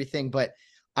brotherhood and everything, but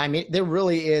I mean, there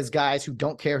really is guys who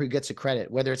don't care who gets the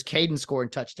credit, whether it's Caden scoring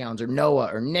touchdowns or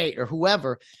Noah or Nate or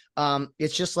whoever.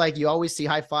 It's just like you always see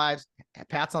high fives,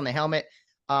 pats on the helmet.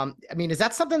 I mean, is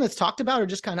that something that's talked about or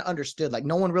just kind of understood? Like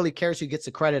no one really cares who gets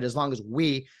the credit as long as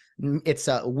it's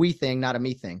a we thing, not a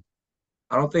me thing.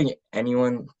 I don't think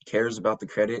anyone cares about the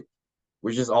credit.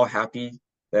 We're just all happy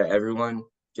that everyone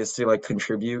gets to like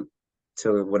contribute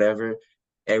to whatever.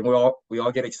 And we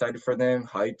all get excited for them,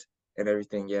 hyped and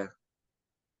everything. Yeah.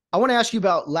 I want to ask you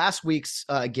about last week's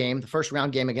game, the first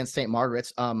round game against St.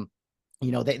 Margaret's.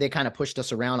 They kind of pushed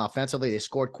us around offensively. They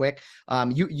scored quick.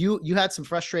 You had some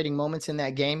frustrating moments in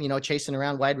that game, chasing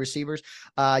around wide receivers.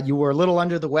 You were a little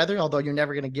under the weather, although you're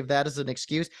never going to give that as an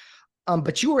excuse.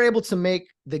 But you were able to make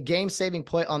the game-saving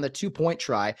play on the 2-point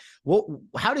try. Well,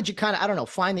 how did you kind of,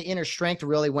 find the inner strength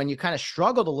really when you kind of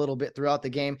struggled a little bit throughout the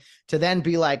game to then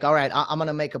be like, all right, I'm going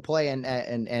to make a play and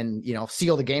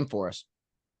seal the game for us?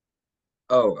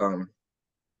 Oh,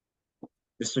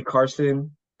 Mr.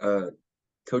 Carson,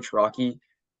 Coach Rocky,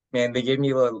 man, they gave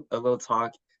me a little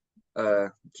talk,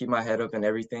 keep my head up and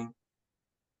everything.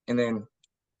 And then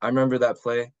I remember that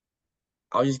play.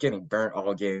 I was just getting burnt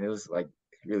all game. It was like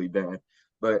really bad.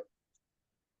 But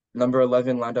number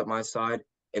 11 lined up my side,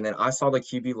 and then I saw the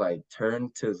QB like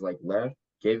turn to his like left,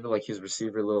 gave like his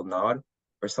receiver a little nod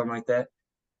or something like that.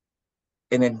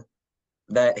 And then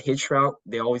that hitch route,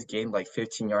 they always gained like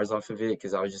 15 yards off of it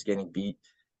because I was just getting beat.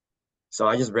 So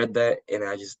I just read that and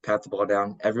I just pat the ball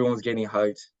down. Everyone was getting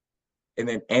hyped. And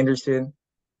then Anderson,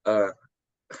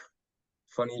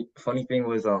 funny thing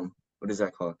was what is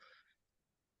that called?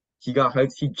 He got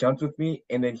hyped, he jumped with me,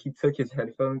 and then he took his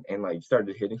headphone and like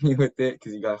started hitting me with it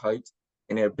because he got hyped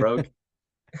and it broke.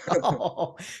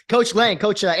 Oh, Coach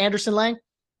Anderson Lang.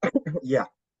 Yeah.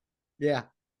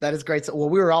 That is great. So, well,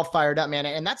 we were all fired up, man.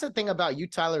 And that's the thing about you,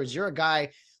 Tyler, is you're a guy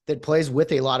that plays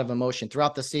with a lot of emotion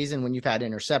throughout the season. When you've had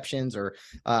interceptions or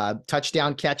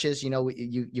touchdown catches,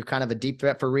 you're kind of a deep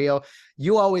threat for Rio.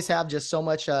 You always have just so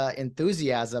much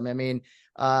enthusiasm. I mean,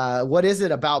 what is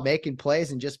it about making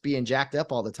plays and just being jacked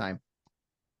up all the time?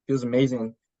 It was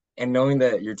amazing. And knowing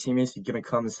that your teammates are going to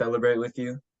come and celebrate with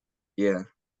you. Yeah.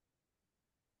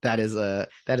 That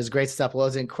is great stuff. Well, it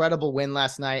was an incredible win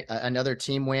last night. Another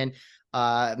team win.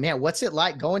 Man, what's it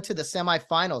like going to the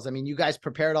semifinals? I mean, you guys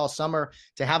prepared all summer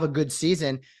to have a good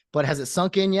season, but has it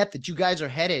sunk in yet that you guys are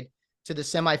headed to the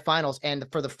semifinals and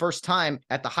for the first time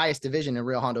at the highest division in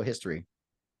Rio Hondo history?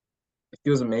 It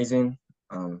feels amazing.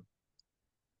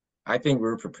 I think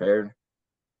we're prepared.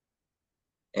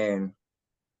 And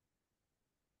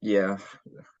yeah,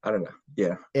 I don't know.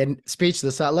 Yeah. And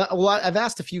speechless. Well, I've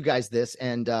asked a few guys this,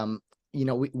 and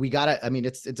we gotta, I mean,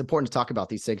 it's important to talk about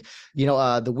these things.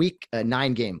 The week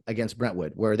 9 game against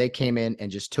Brentwood, where they came in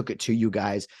and just took it to you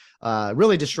guys,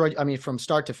 really destroyed. I mean, from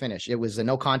start to finish, it was a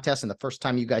no contest. And the first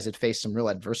time you guys had faced some real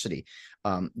adversity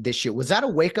this year. Was that a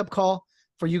wake-up call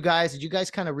for you guys? Did you guys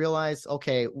kind of realize,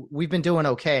 okay, we've been doing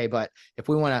okay, but if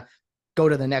we want to go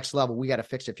to the next level, we got to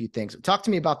fix a few things? Talk to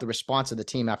me about the response of the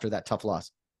team after that tough loss.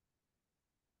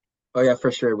 Oh yeah,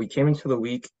 for sure. We came into the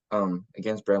week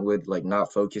against Brentwood like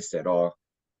not focused at all,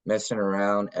 messing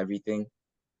around, everything.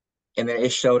 And then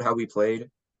it showed how we played.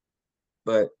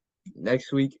 But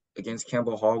next week against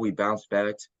Campbell Hall, we bounced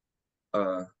back,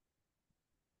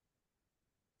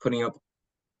 putting up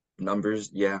numbers,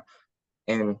 yeah.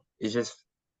 And we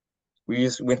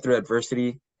just went through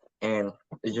adversity and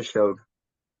it just showed.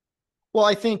 Well,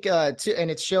 I think and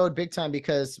it showed big time,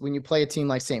 because when you play a team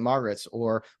like St. Margaret's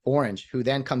or Orange, who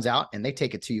then comes out and they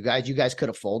take it to you guys could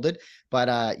have folded,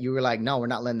 but you were like, no, we're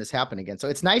not letting this happen again. So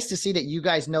it's nice to see that you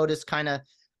guys noticed kind of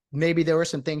maybe there were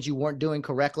some things you weren't doing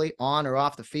correctly on or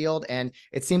off the field. And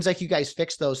it seems like you guys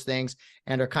fixed those things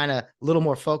and are kind of a little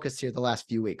more focused here the last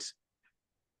few weeks.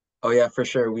 Oh yeah, for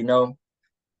sure. We know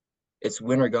it's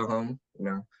win or go home,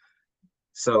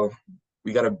 So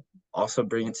we got to also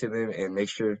bring it to them and make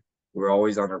sure we're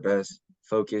always on our best,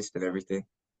 focused and everything.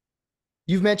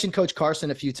 You've mentioned Coach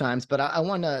Carson a few times, but I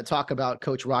want to talk about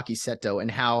Coach Rocky Seto and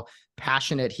how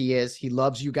passionate he is. He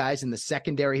loves you guys in the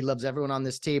secondary. He loves everyone on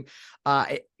this team.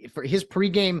 For his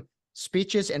pregame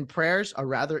speeches and prayers are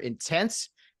rather intense,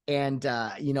 and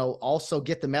also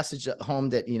get the message at home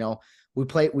that we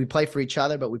play for each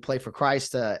other, but we play for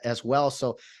Christ as well.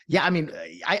 So yeah, I mean,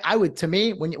 I would, to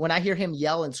me, when I hear him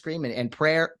yell and scream and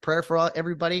prayer for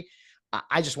everybody,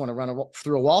 I just want to run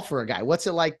through a wall for a guy. What's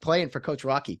it like playing for Coach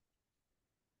Rocky?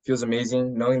 Feels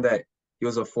amazing knowing that he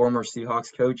was a former Seahawks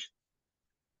coach.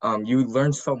 You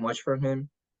learn so much from him.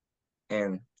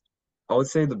 And I would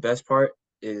say the best part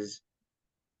is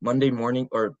Monday morning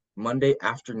or Monday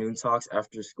afternoon talks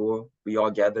after school. We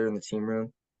all gather in the team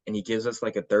room and he gives us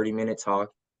like a 30-minute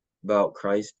talk about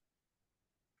Christ.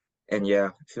 And yeah,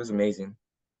 it feels amazing.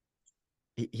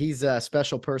 He's a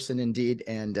special person indeed.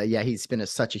 And he's been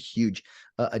such a huge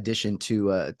addition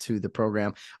to the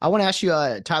program. I want to ask you,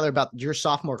 Tyler, about your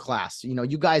sophomore class.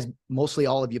 You guys, mostly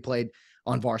all of you played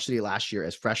on varsity last year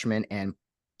as freshmen, and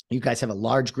you guys have a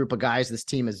large group of guys. This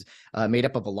team is made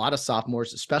up of a lot of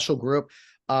sophomores, a special group.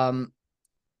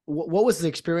 What was the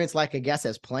experience like, I guess,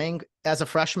 as playing as a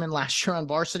freshman last year on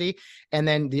varsity? And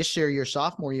then this year, your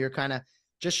sophomore year, kind of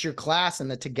just your class and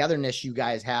the togetherness you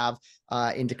guys have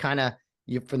into kind of,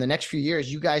 for the next few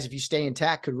years, you guys, if you stay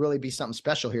intact, could really be something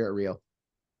special here at Rio.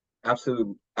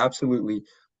 Absolutely.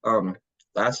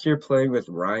 Last year playing with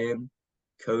Ryan,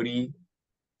 Cody,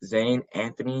 Zane,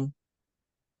 Anthony,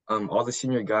 all the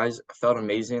senior guys, felt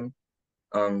amazing.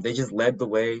 They just led the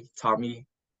way, taught me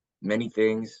many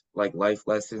things like life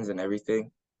lessons and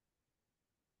everything.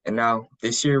 And now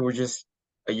this year we're just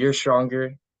a year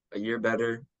stronger, a year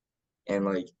better,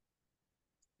 and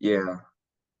yeah.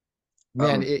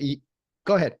 Man,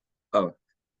 go ahead. Oh,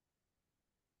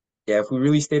 yeah. If we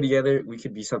really stay together, we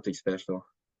could be something special.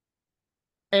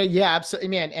 Yeah, absolutely,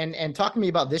 man. And talk to me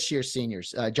about this year's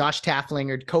seniors: Josh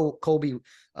Tafflinger, Colby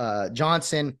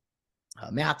Johnson,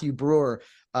 Matthew Brewer.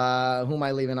 Who am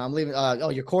I leaving? I'm leaving.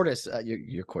 Your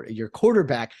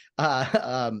quarterback,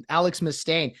 Alex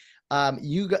Mustaine.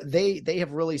 They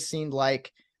have really seemed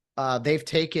like they've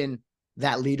taken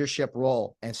that leadership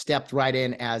role and stepped right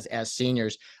in as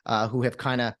seniors who have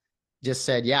kind of just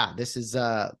said, yeah, this is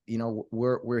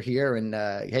we're here, and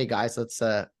hey guys,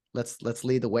 let's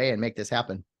lead the way and make this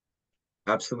happen.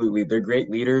 Absolutely. They're great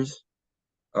leaders.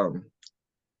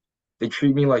 They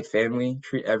treat me like family,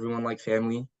 treat everyone like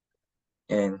family,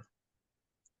 and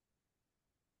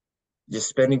just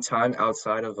spending time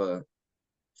outside of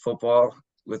football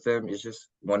with them is just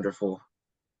wonderful.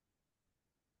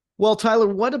 Well, Tyler,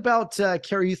 what about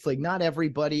Care Youth League? Not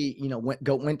everybody,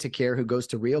 went to Care who goes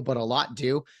to Rio, but a lot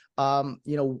do.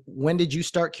 When did you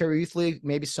start Care Youth League?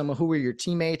 Maybe who were your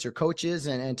teammates or coaches,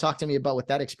 and talk to me about what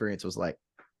that experience was like.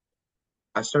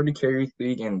 I started Care Youth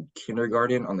League in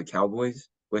kindergarten on the Cowboys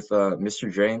with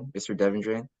Mr. Devin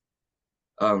Drain.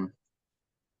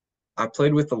 I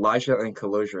played with Elijah and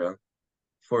Kalojra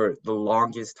for the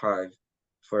longest time,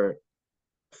 for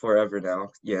forever now.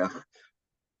 Yeah.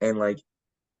 And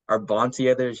our bond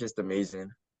together is just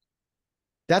amazing.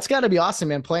 That's got to be awesome,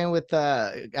 man. Playing with,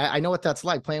 I know what that's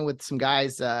like, playing with some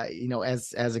guys,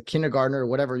 as a kindergartner or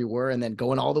whatever you were, and then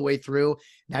going all the way through.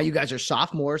 Now you guys are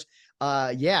sophomores.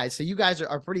 So you guys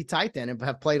are pretty tight then and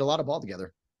have played a lot of ball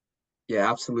together. Yeah,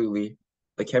 absolutely.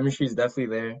 The chemistry is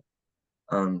definitely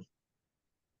there.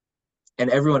 and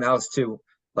everyone else too,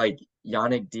 like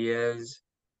Yannick Diaz,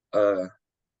 uh,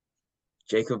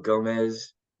 Jacob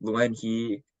Gomez, Luen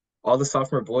He, all the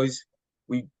sophomore boys.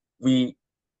 We we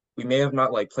we may have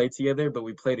not like played together, but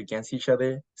we played against each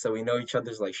other, so we know each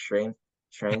other's like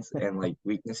strengths and like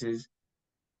weaknesses,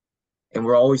 and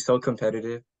we're always so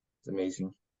competitive. It's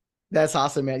amazing. That's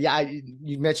awesome, man. Yeah,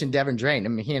 you mentioned Devin Drain. I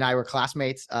mean, he and I were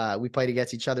classmates. We played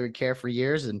against each other in care for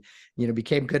years, and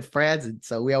became good friends. And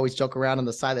so we always joke around on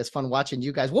the side. It's fun watching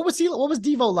you guys. What was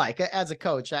Devo like as a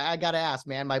coach? I gotta ask,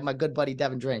 man. My good buddy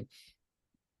Devin Drain.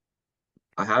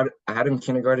 I had him in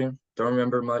kindergarten. Don't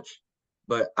remember much,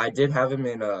 but I did have him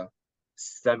in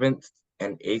seventh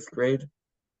and eighth grade.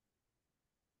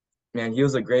 Man, he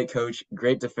was a great coach,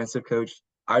 great defensive coach.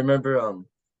 I remember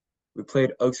we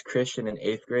played Oaks Christian in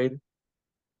eighth grade,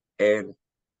 and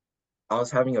I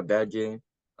was having a bad game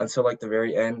until like the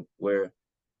very end where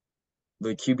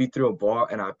the QB threw a ball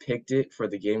and I picked it for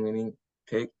the game-winning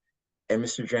pick, and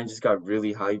Mr. Drain just got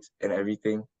really hyped and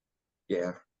everything.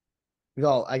 Yeah.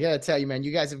 Well, I gotta tell you, man,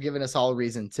 you guys have given us all a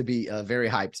reason to be very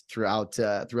hyped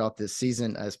throughout this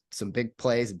season. Some big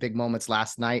plays, big moments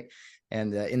last night,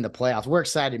 and in the playoffs. We're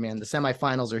excited, man. The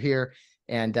semifinals are here,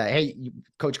 and hey,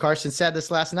 Coach Carson said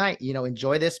this last night.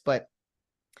 Enjoy this, but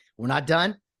we're not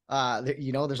done.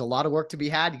 There's a lot of work to be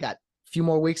had. You got a few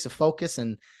more weeks of focus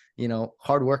and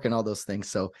hard work and all those things.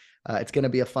 So it's going to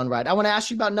be a fun ride. I want to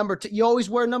ask you about number 2. You always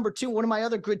wear number 2. One of my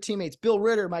other good teammates, Bill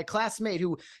Ritter, my classmate,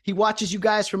 who he watches you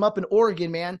guys from up in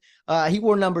Oregon, man. He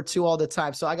wore number 2 all the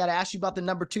time. So I got to ask you about the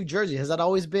number 2 jersey. Has that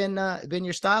always been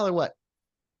your style or what?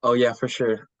 Oh yeah, for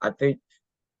sure. I think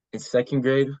in second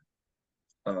grade,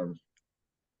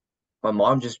 my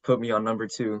mom just put me on number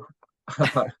 2.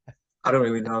 I don't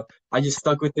really know. I just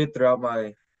stuck with it throughout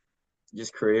my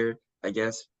just career, I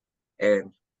guess.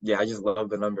 And yeah, I just love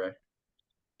the number.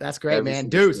 That's great, man.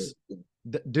 Deuce.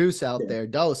 Deuce out there.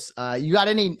 Dose. You got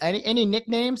any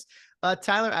nicknames,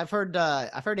 Tyler? I've heard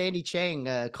Andy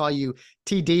Chang call you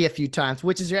TD a few times,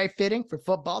 which is very fitting for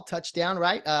football. Touchdown,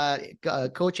 right?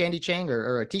 Coach Andy Chang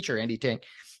or a teacher Andy Chang.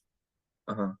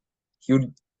 I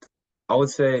would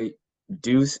say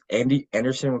Deuce. Andy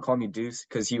Anderson would call me Deuce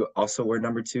because he also wore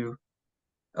number 2.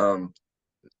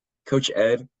 Coach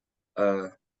Ed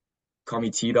call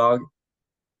me T-Dog.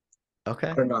 Okay.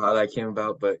 I don't know how that came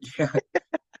about, but yeah.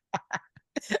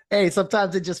 Hey,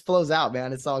 sometimes it just flows out,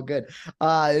 man. It's all good.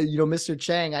 Mr.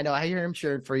 Chang, I hear him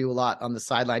cheering for you a lot on the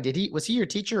sideline. Was he your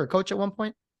teacher or coach at one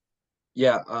point?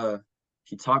 Yeah,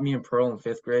 he taught me in Pearl in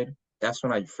 5th grade. That's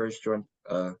when I first joined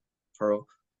Pearl.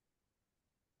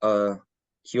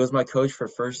 He was my coach for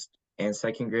 1st and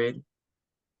 2nd grade.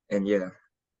 And yeah.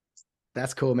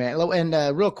 That's cool, man.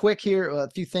 And real quick here, a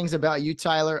few things about you,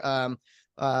 Tyler.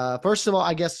 First of all,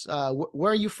 I guess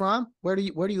where are you from? Where do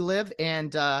you live?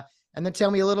 And then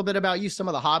tell me a little bit about you, some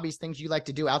of the hobbies, things you like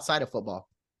to do outside of football.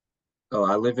 Oh,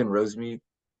 I live in Rosemead,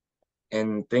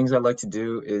 and things I like to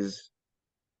do is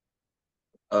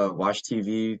watch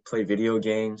TV, play video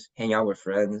games, hang out with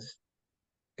friends,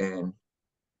 and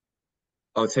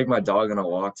I'll take my dog on a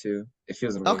walk too. It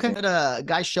feels amazing. Okay.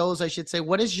 Guy shows, I should say.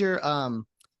 What is your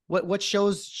what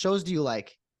shows do you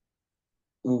like?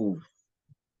 Ooh.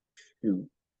 Shoot.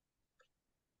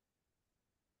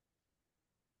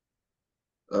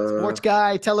 Sports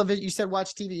guy, television. You said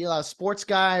watch TV. Sports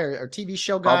guy or TV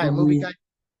show guy or movie guy?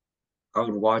 I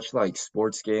would watch like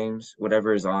sports games,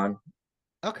 whatever is on.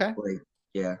 Okay. Like,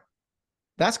 yeah.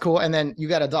 That's cool. And then you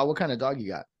got a dog. What kind of dog you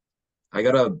got? I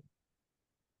got a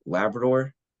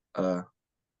Labrador.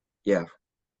 Yeah.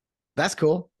 That's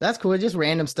cool. That's cool. Just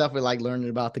random stuff we like learning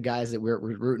about the guys that we're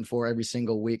rooting for every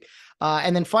single week.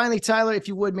 And then finally, Tyler, if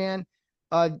you would, man,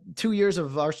 2 years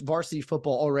of varsity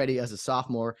football already as a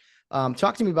sophomore.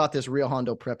 Talk to me about this Rio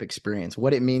Hondo Prep experience,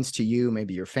 what it means to you,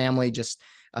 maybe your family, just,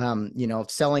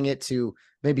 selling it to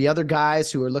maybe other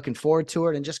guys who are looking forward to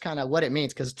it and just kind of what it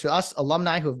means. Because to us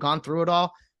alumni who have gone through it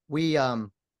all,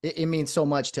 it means so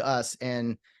much to us.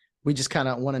 And we just kind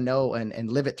of want to know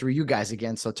and live it through you guys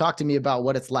again. So talk to me about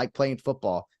what it's like playing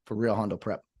football for Rio Hondo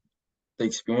Prep. The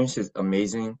experience is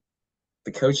amazing.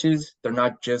 The coaches, they're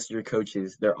not just your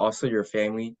coaches. They're also your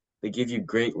family. They give you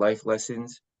great life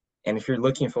lessons. And if you're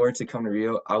looking forward to come to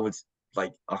Rio, I would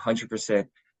like 100%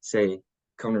 say,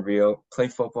 come to Rio, play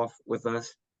football with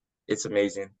us. It's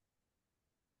amazing.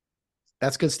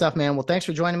 That's good stuff, man. Well, thanks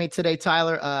for joining me today,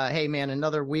 Tyler. Hey, man,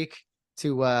 another week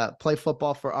to play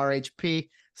football for RHP.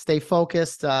 Stay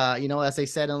focused. As they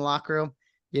said in the locker room,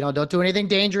 don't do anything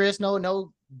dangerous.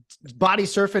 No body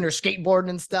surfing or skateboarding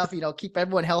and stuff. Keep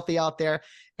everyone healthy out there.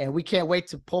 And we can't wait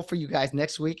to pull for you guys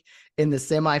next week in the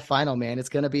semifinal, man. It's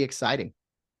going to be exciting.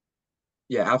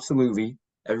 Yeah, absolutely.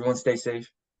 Everyone stay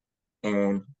safe.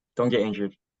 and don't get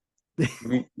injured.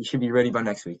 You should be ready by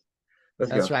next week.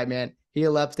 That's go. right, man.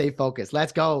 Heal up, stay focused.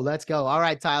 Let's go. Let's go. All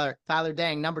right, Tyler. Tyler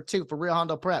Dang, number 2 for Real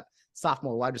Hondo Prep,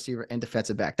 sophomore wide receiver and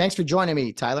defensive back. Thanks for joining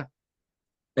me, Tyler.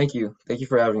 Thank you. Thank you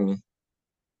for having me.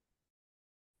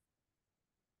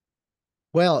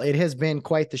 Well, it has been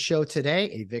quite the show today,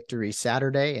 a victory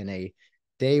Saturday and a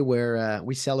day where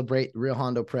we celebrate Real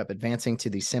Hondo Prep advancing to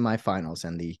the semifinals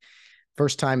and the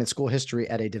first time in school history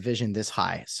at a division this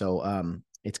high. So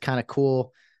it's kind of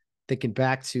cool thinking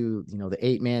back to, the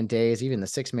 8-man days, even the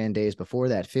 6-man days before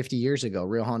that, 50 years ago,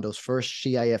 Real Hondo's first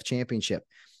CIF championship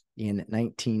in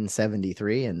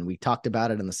 1973. And we talked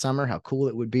about it in the summer, how cool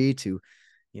it would be to,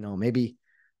 maybe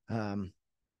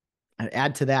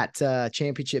add to that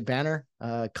championship banner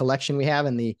collection we have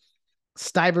in the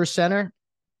Stivers Center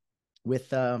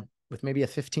with maybe a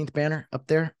 15th banner up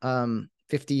there.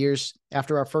 50 years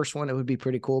after our first one, it would be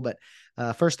pretty cool. But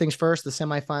first things first, the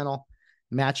semifinal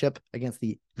matchup against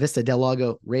the Vista del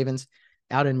Lago Ravens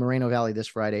out in Moreno Valley this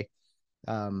Friday.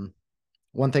 One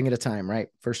thing at a time, right?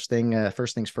 First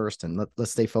things first, and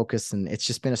let's stay focused. And it's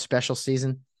just been a special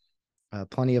season.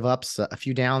 Plenty of ups, a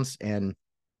few downs, and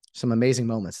some amazing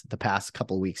moments the past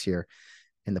couple of weeks here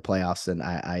in the playoffs. And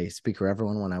I speak for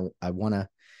everyone when I want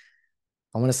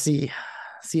to see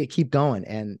it keep going.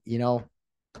 And,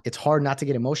 it's hard not to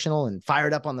get emotional and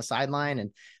fired up on the sideline.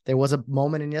 And there was a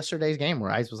moment in yesterday's game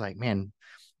where I was like, man,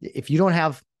 if you don't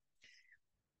have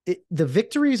it, the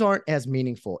victories aren't as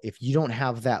meaningful if you don't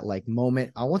have that like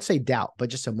moment. I won't say doubt, but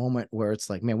just a moment where it's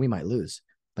like, man, we might lose.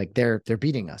 Like they're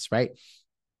beating us, right?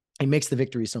 It makes the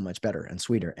victory so much better and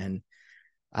sweeter. And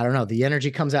I don't know, the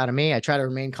energy comes out of me. I try to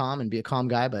remain calm and be a calm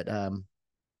guy, but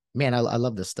man, I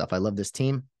love this stuff. I love this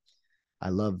team. I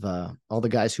love all the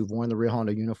guys who've worn the Real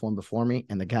Hondo uniform before me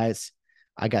and the guys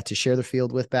I got to share the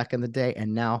field with back in the day.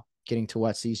 And now getting to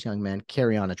watch these young men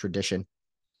carry on a tradition.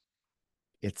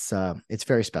 It's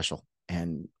very special.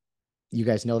 And you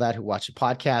guys know that who watch the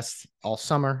podcast all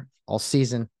summer, all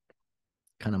season.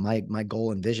 Kind of my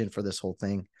goal and vision for this whole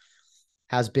thing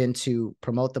has been to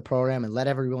promote the program and let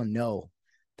everyone know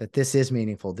that this is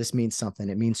meaningful. This means something.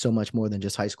 It means so much more than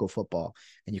just high school football.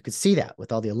 And you could see that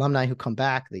with all the alumni who come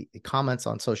back, the comments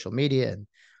on social media and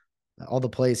all the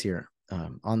plays here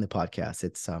on the podcast.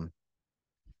 It's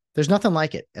there's nothing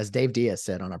like it. As Dave Diaz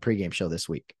said on our pregame show this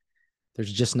week,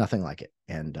 there's just nothing like it.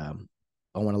 And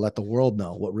I want to let the world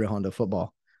know what Real Hondo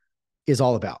football is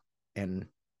all about. And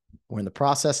we're in the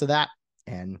process of that.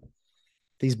 And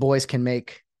these boys can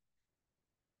make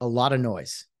a lot of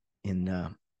noise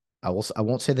in I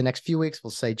won't say the next few weeks.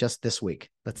 We'll say just this week.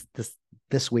 Let's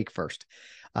this week first.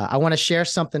 I want to share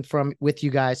something with you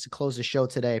guys to close the show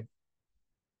today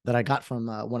that I got from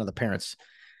one of the parents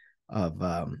of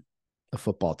the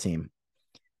football team,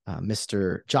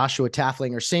 Mr. Joshua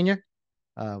Tafflinger Sr.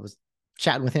 Was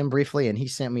chatting with him briefly, and he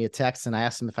sent me a text, and I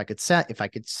asked him if I could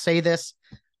say this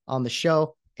on the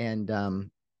show,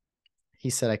 and he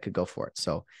said I could go for it.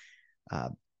 So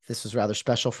this was rather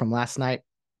special from last night.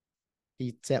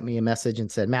 He sent me a message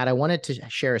and said, Matt, I wanted to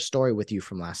share a story with you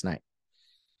from last night.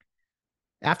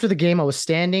 After the game, I was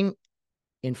standing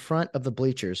in front of the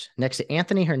bleachers next to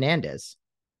Anthony Hernandez.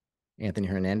 Anthony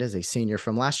Hernandez, a senior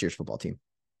from last year's football team.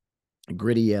 A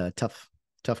gritty, tough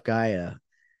guy,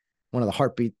 one of the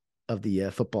heartbeat of the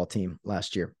football team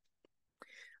last year.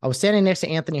 I was standing next to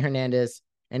Anthony Hernandez,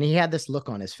 and he had this look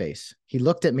on his face. He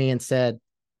looked at me and said,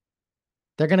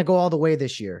 they're going to go all the way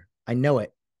this year. I know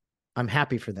it. I'm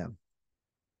happy for them.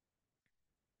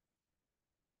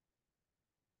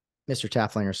 Mr.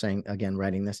 Tafflinger saying, again,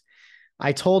 writing this,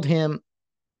 I told him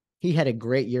he had a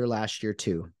great year last year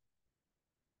too.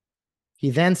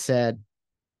 He then said,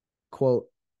 quote,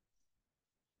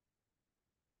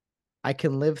 I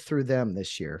can live through them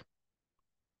this year.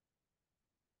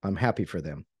 I'm happy for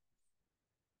them.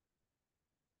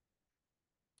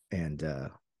 And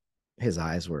his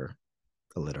eyes were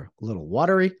a little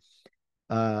watery.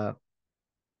 And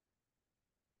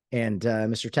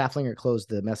Mr. Tafflinger closed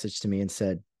the message to me and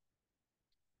said,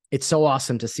 it's so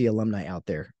awesome to see alumni out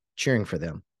there cheering for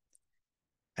them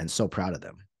and so proud of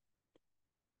them.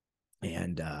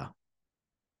 And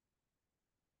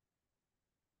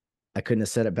I couldn't have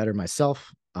said it better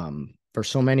myself. For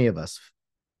so many of us,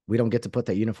 we don't get to put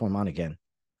that uniform on again.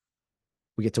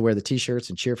 We get to wear the t-shirts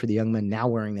and cheer for the young men now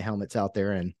wearing the helmets out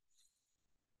there. And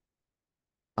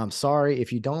I'm sorry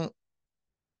if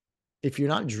you're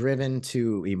not driven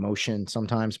to emotion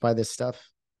sometimes by this stuff,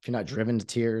 if you're not driven to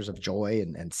tears of joy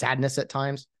and sadness at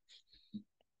times,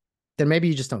 then maybe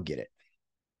you just don't get it.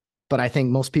 But I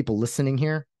think most people listening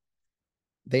here,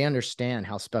 they understand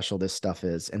how special this stuff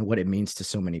is and what it means to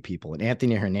so many people. And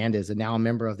Anthony Hernandez, and now a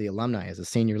member of the alumni as a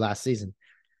senior last season.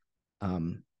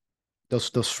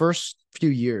 Those first few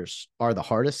years are the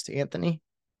hardest, Anthony,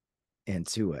 and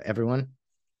to everyone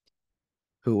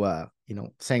who,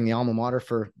 sang the alma mater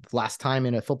for the last time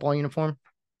in a football uniform.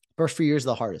 First few years are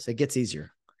the hardest. It gets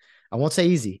easier. I won't say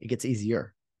easy. It gets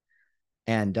easier.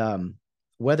 And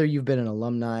whether you've been an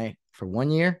alumni for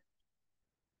 1 year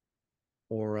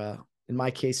or in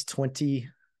my case,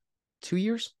 22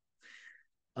 years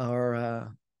or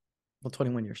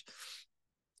 21 years,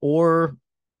 or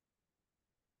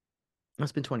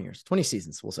it's been 20 years, 20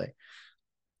 seasons, we'll say,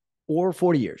 or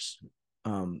 40 years.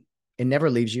 It never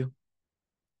leaves you.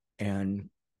 And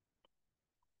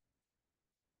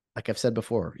like I've said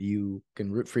before, you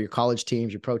can root for your college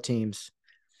teams, your pro teams.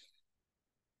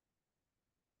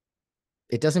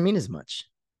 It doesn't mean as much.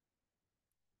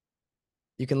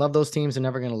 You can love those teams, they're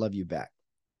never going to love you back.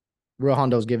 Real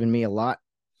Hondo's given me a lot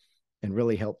and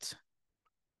really helped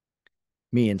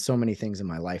me in so many things in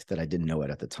my life that I didn't know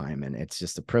it at the time. And it's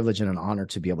just a privilege and an honor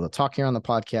to be able to talk here on the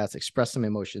podcast, express some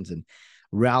emotions, and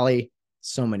rally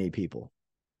so many people.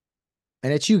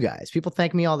 And it's you guys. People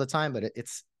thank me all the time, but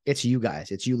it's you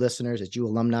guys. It's you listeners. It's you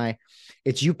alumni.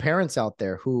 It's you parents out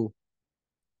there who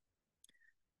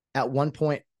at one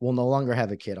point will no longer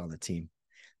have a kid on the team.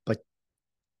 But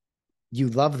you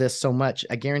love this so much.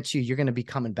 I guarantee you're going to be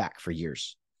coming back for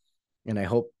years. And I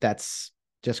hope that's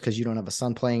just because you don't have a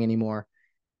son playing anymore.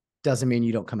 Doesn't mean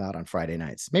you don't come out on Friday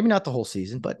nights. Maybe not the whole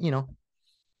season, but,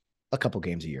 a couple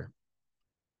games a year.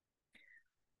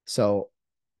 So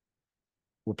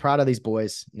we're proud of these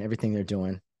boys and everything they're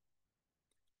doing.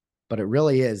 But it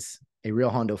really is a Real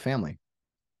Hondo family.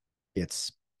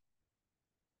 It's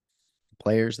the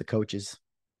players, the coaches,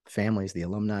 families, the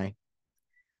alumni.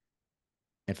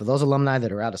 And for those alumni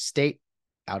that are out of state,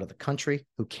 out of the country,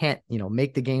 who can't,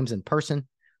 make the games in person,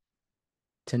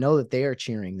 to know that they are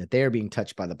cheering, that they are being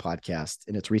touched by the podcast,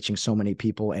 and it's reaching so many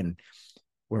people, and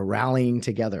we're rallying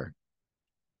together.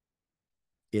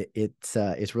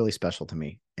 It's really special to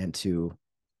me and to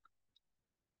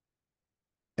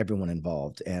everyone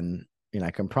involved. And, I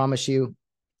can promise you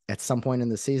at some point in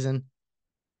the season,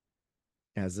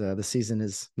 as the season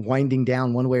is winding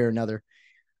down one way or another,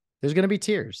 there's going to be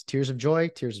tears of joy,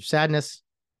 tears of sadness.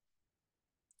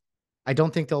 I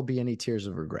don't think there'll be any tears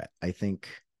of regret. I think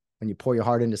when you pour your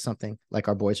heart into something like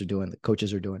our boys are doing, the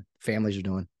coaches are doing, families are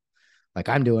doing, like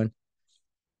I'm doing,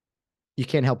 you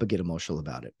can't help but get emotional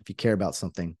about it if you care about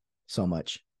something so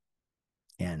much.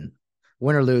 And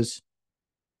win or lose,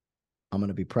 I'm going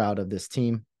to be proud of this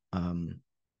team. And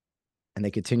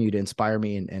they continue to inspire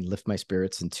me and lift my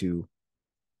spirits, and to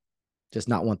just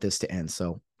not want this to end.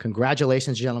 So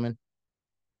congratulations, gentlemen,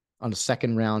 on a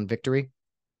second round victory.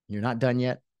 You're not done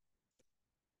yet.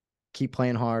 Keep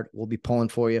playing hard. We'll be pulling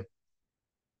for you.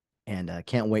 And I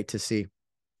can't wait to see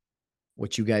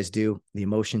what you guys do, the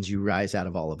emotions you rise out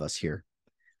of all of us here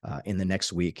in the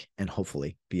next week and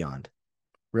hopefully beyond.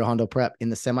 Real Hondo Prep in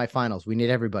the semifinals. We need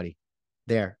everybody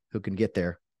there who can get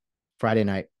there Friday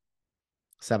night,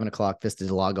 7:00, Vista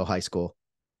del Lago High School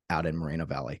out in Moreno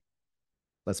Valley.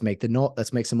 Let's make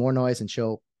some more noise and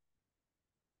show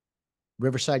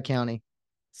Riverside County,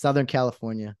 Southern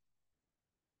California,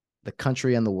 the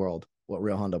country, and the world what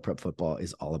Real Hondo Prep football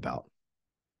is all about.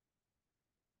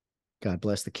 God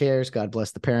bless the Cares. God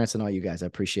bless the parents and all you guys. I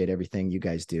appreciate everything you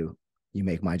guys do. You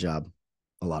make my job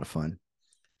a lot of fun.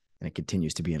 And it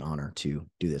continues to be an honor to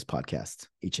do this podcast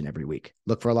each and every week.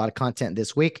 Look for a lot of content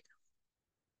this week.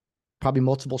 Probably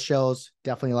multiple shows.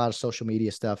 Definitely a lot of social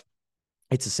media stuff.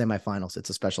 It's the semifinals. It's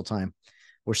a special time.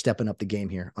 We're stepping up the game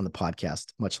here on the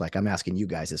podcast, much like I'm asking you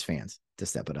guys as fans to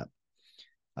step it up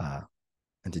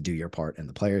and to do your part. And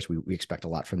the players, we expect a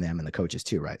lot from them, and the coaches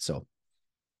too, right? So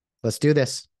let's do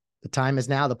this. The time is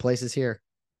now. The place is here.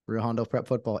 Real Hondo Prep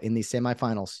football in these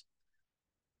semifinals.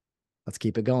 Let's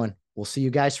keep it going. We'll see you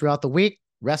guys throughout the week.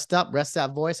 Rest up, rest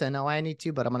that voice. I know I need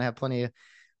to, but I'm going to have plenty of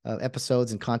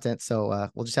episodes and content. So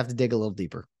we'll just have to dig a little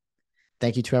deeper.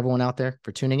 Thank you to everyone out there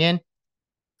for tuning in,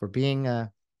 for being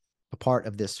a part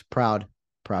of this proud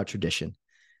tradition.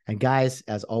 And guys,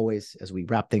 as always, as we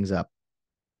wrap things up,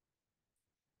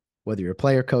 whether you're a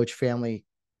player, coach, family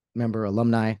member,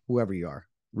 alumni, whoever you are,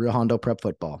 Real Hondo Prep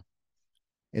football,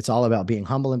 it's all about being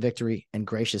humble in victory and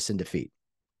gracious in defeat,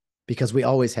 because we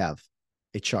always have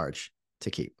a charge to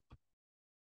keep.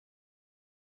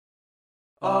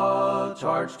 A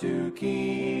charge to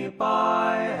keep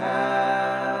I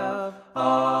have,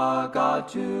 a God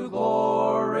to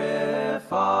glorify,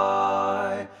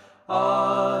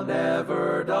 a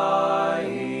never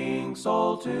dying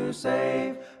soul to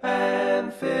save,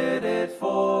 and fit it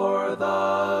for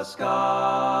the sky.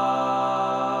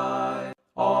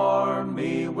 Arm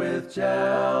me with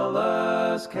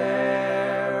jealous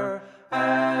care,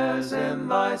 as in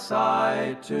thy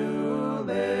sight to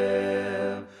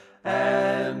live.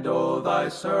 And, O thy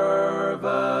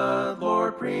servant,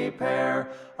 Lord, prepare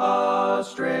a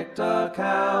strict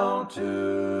account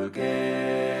to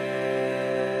give.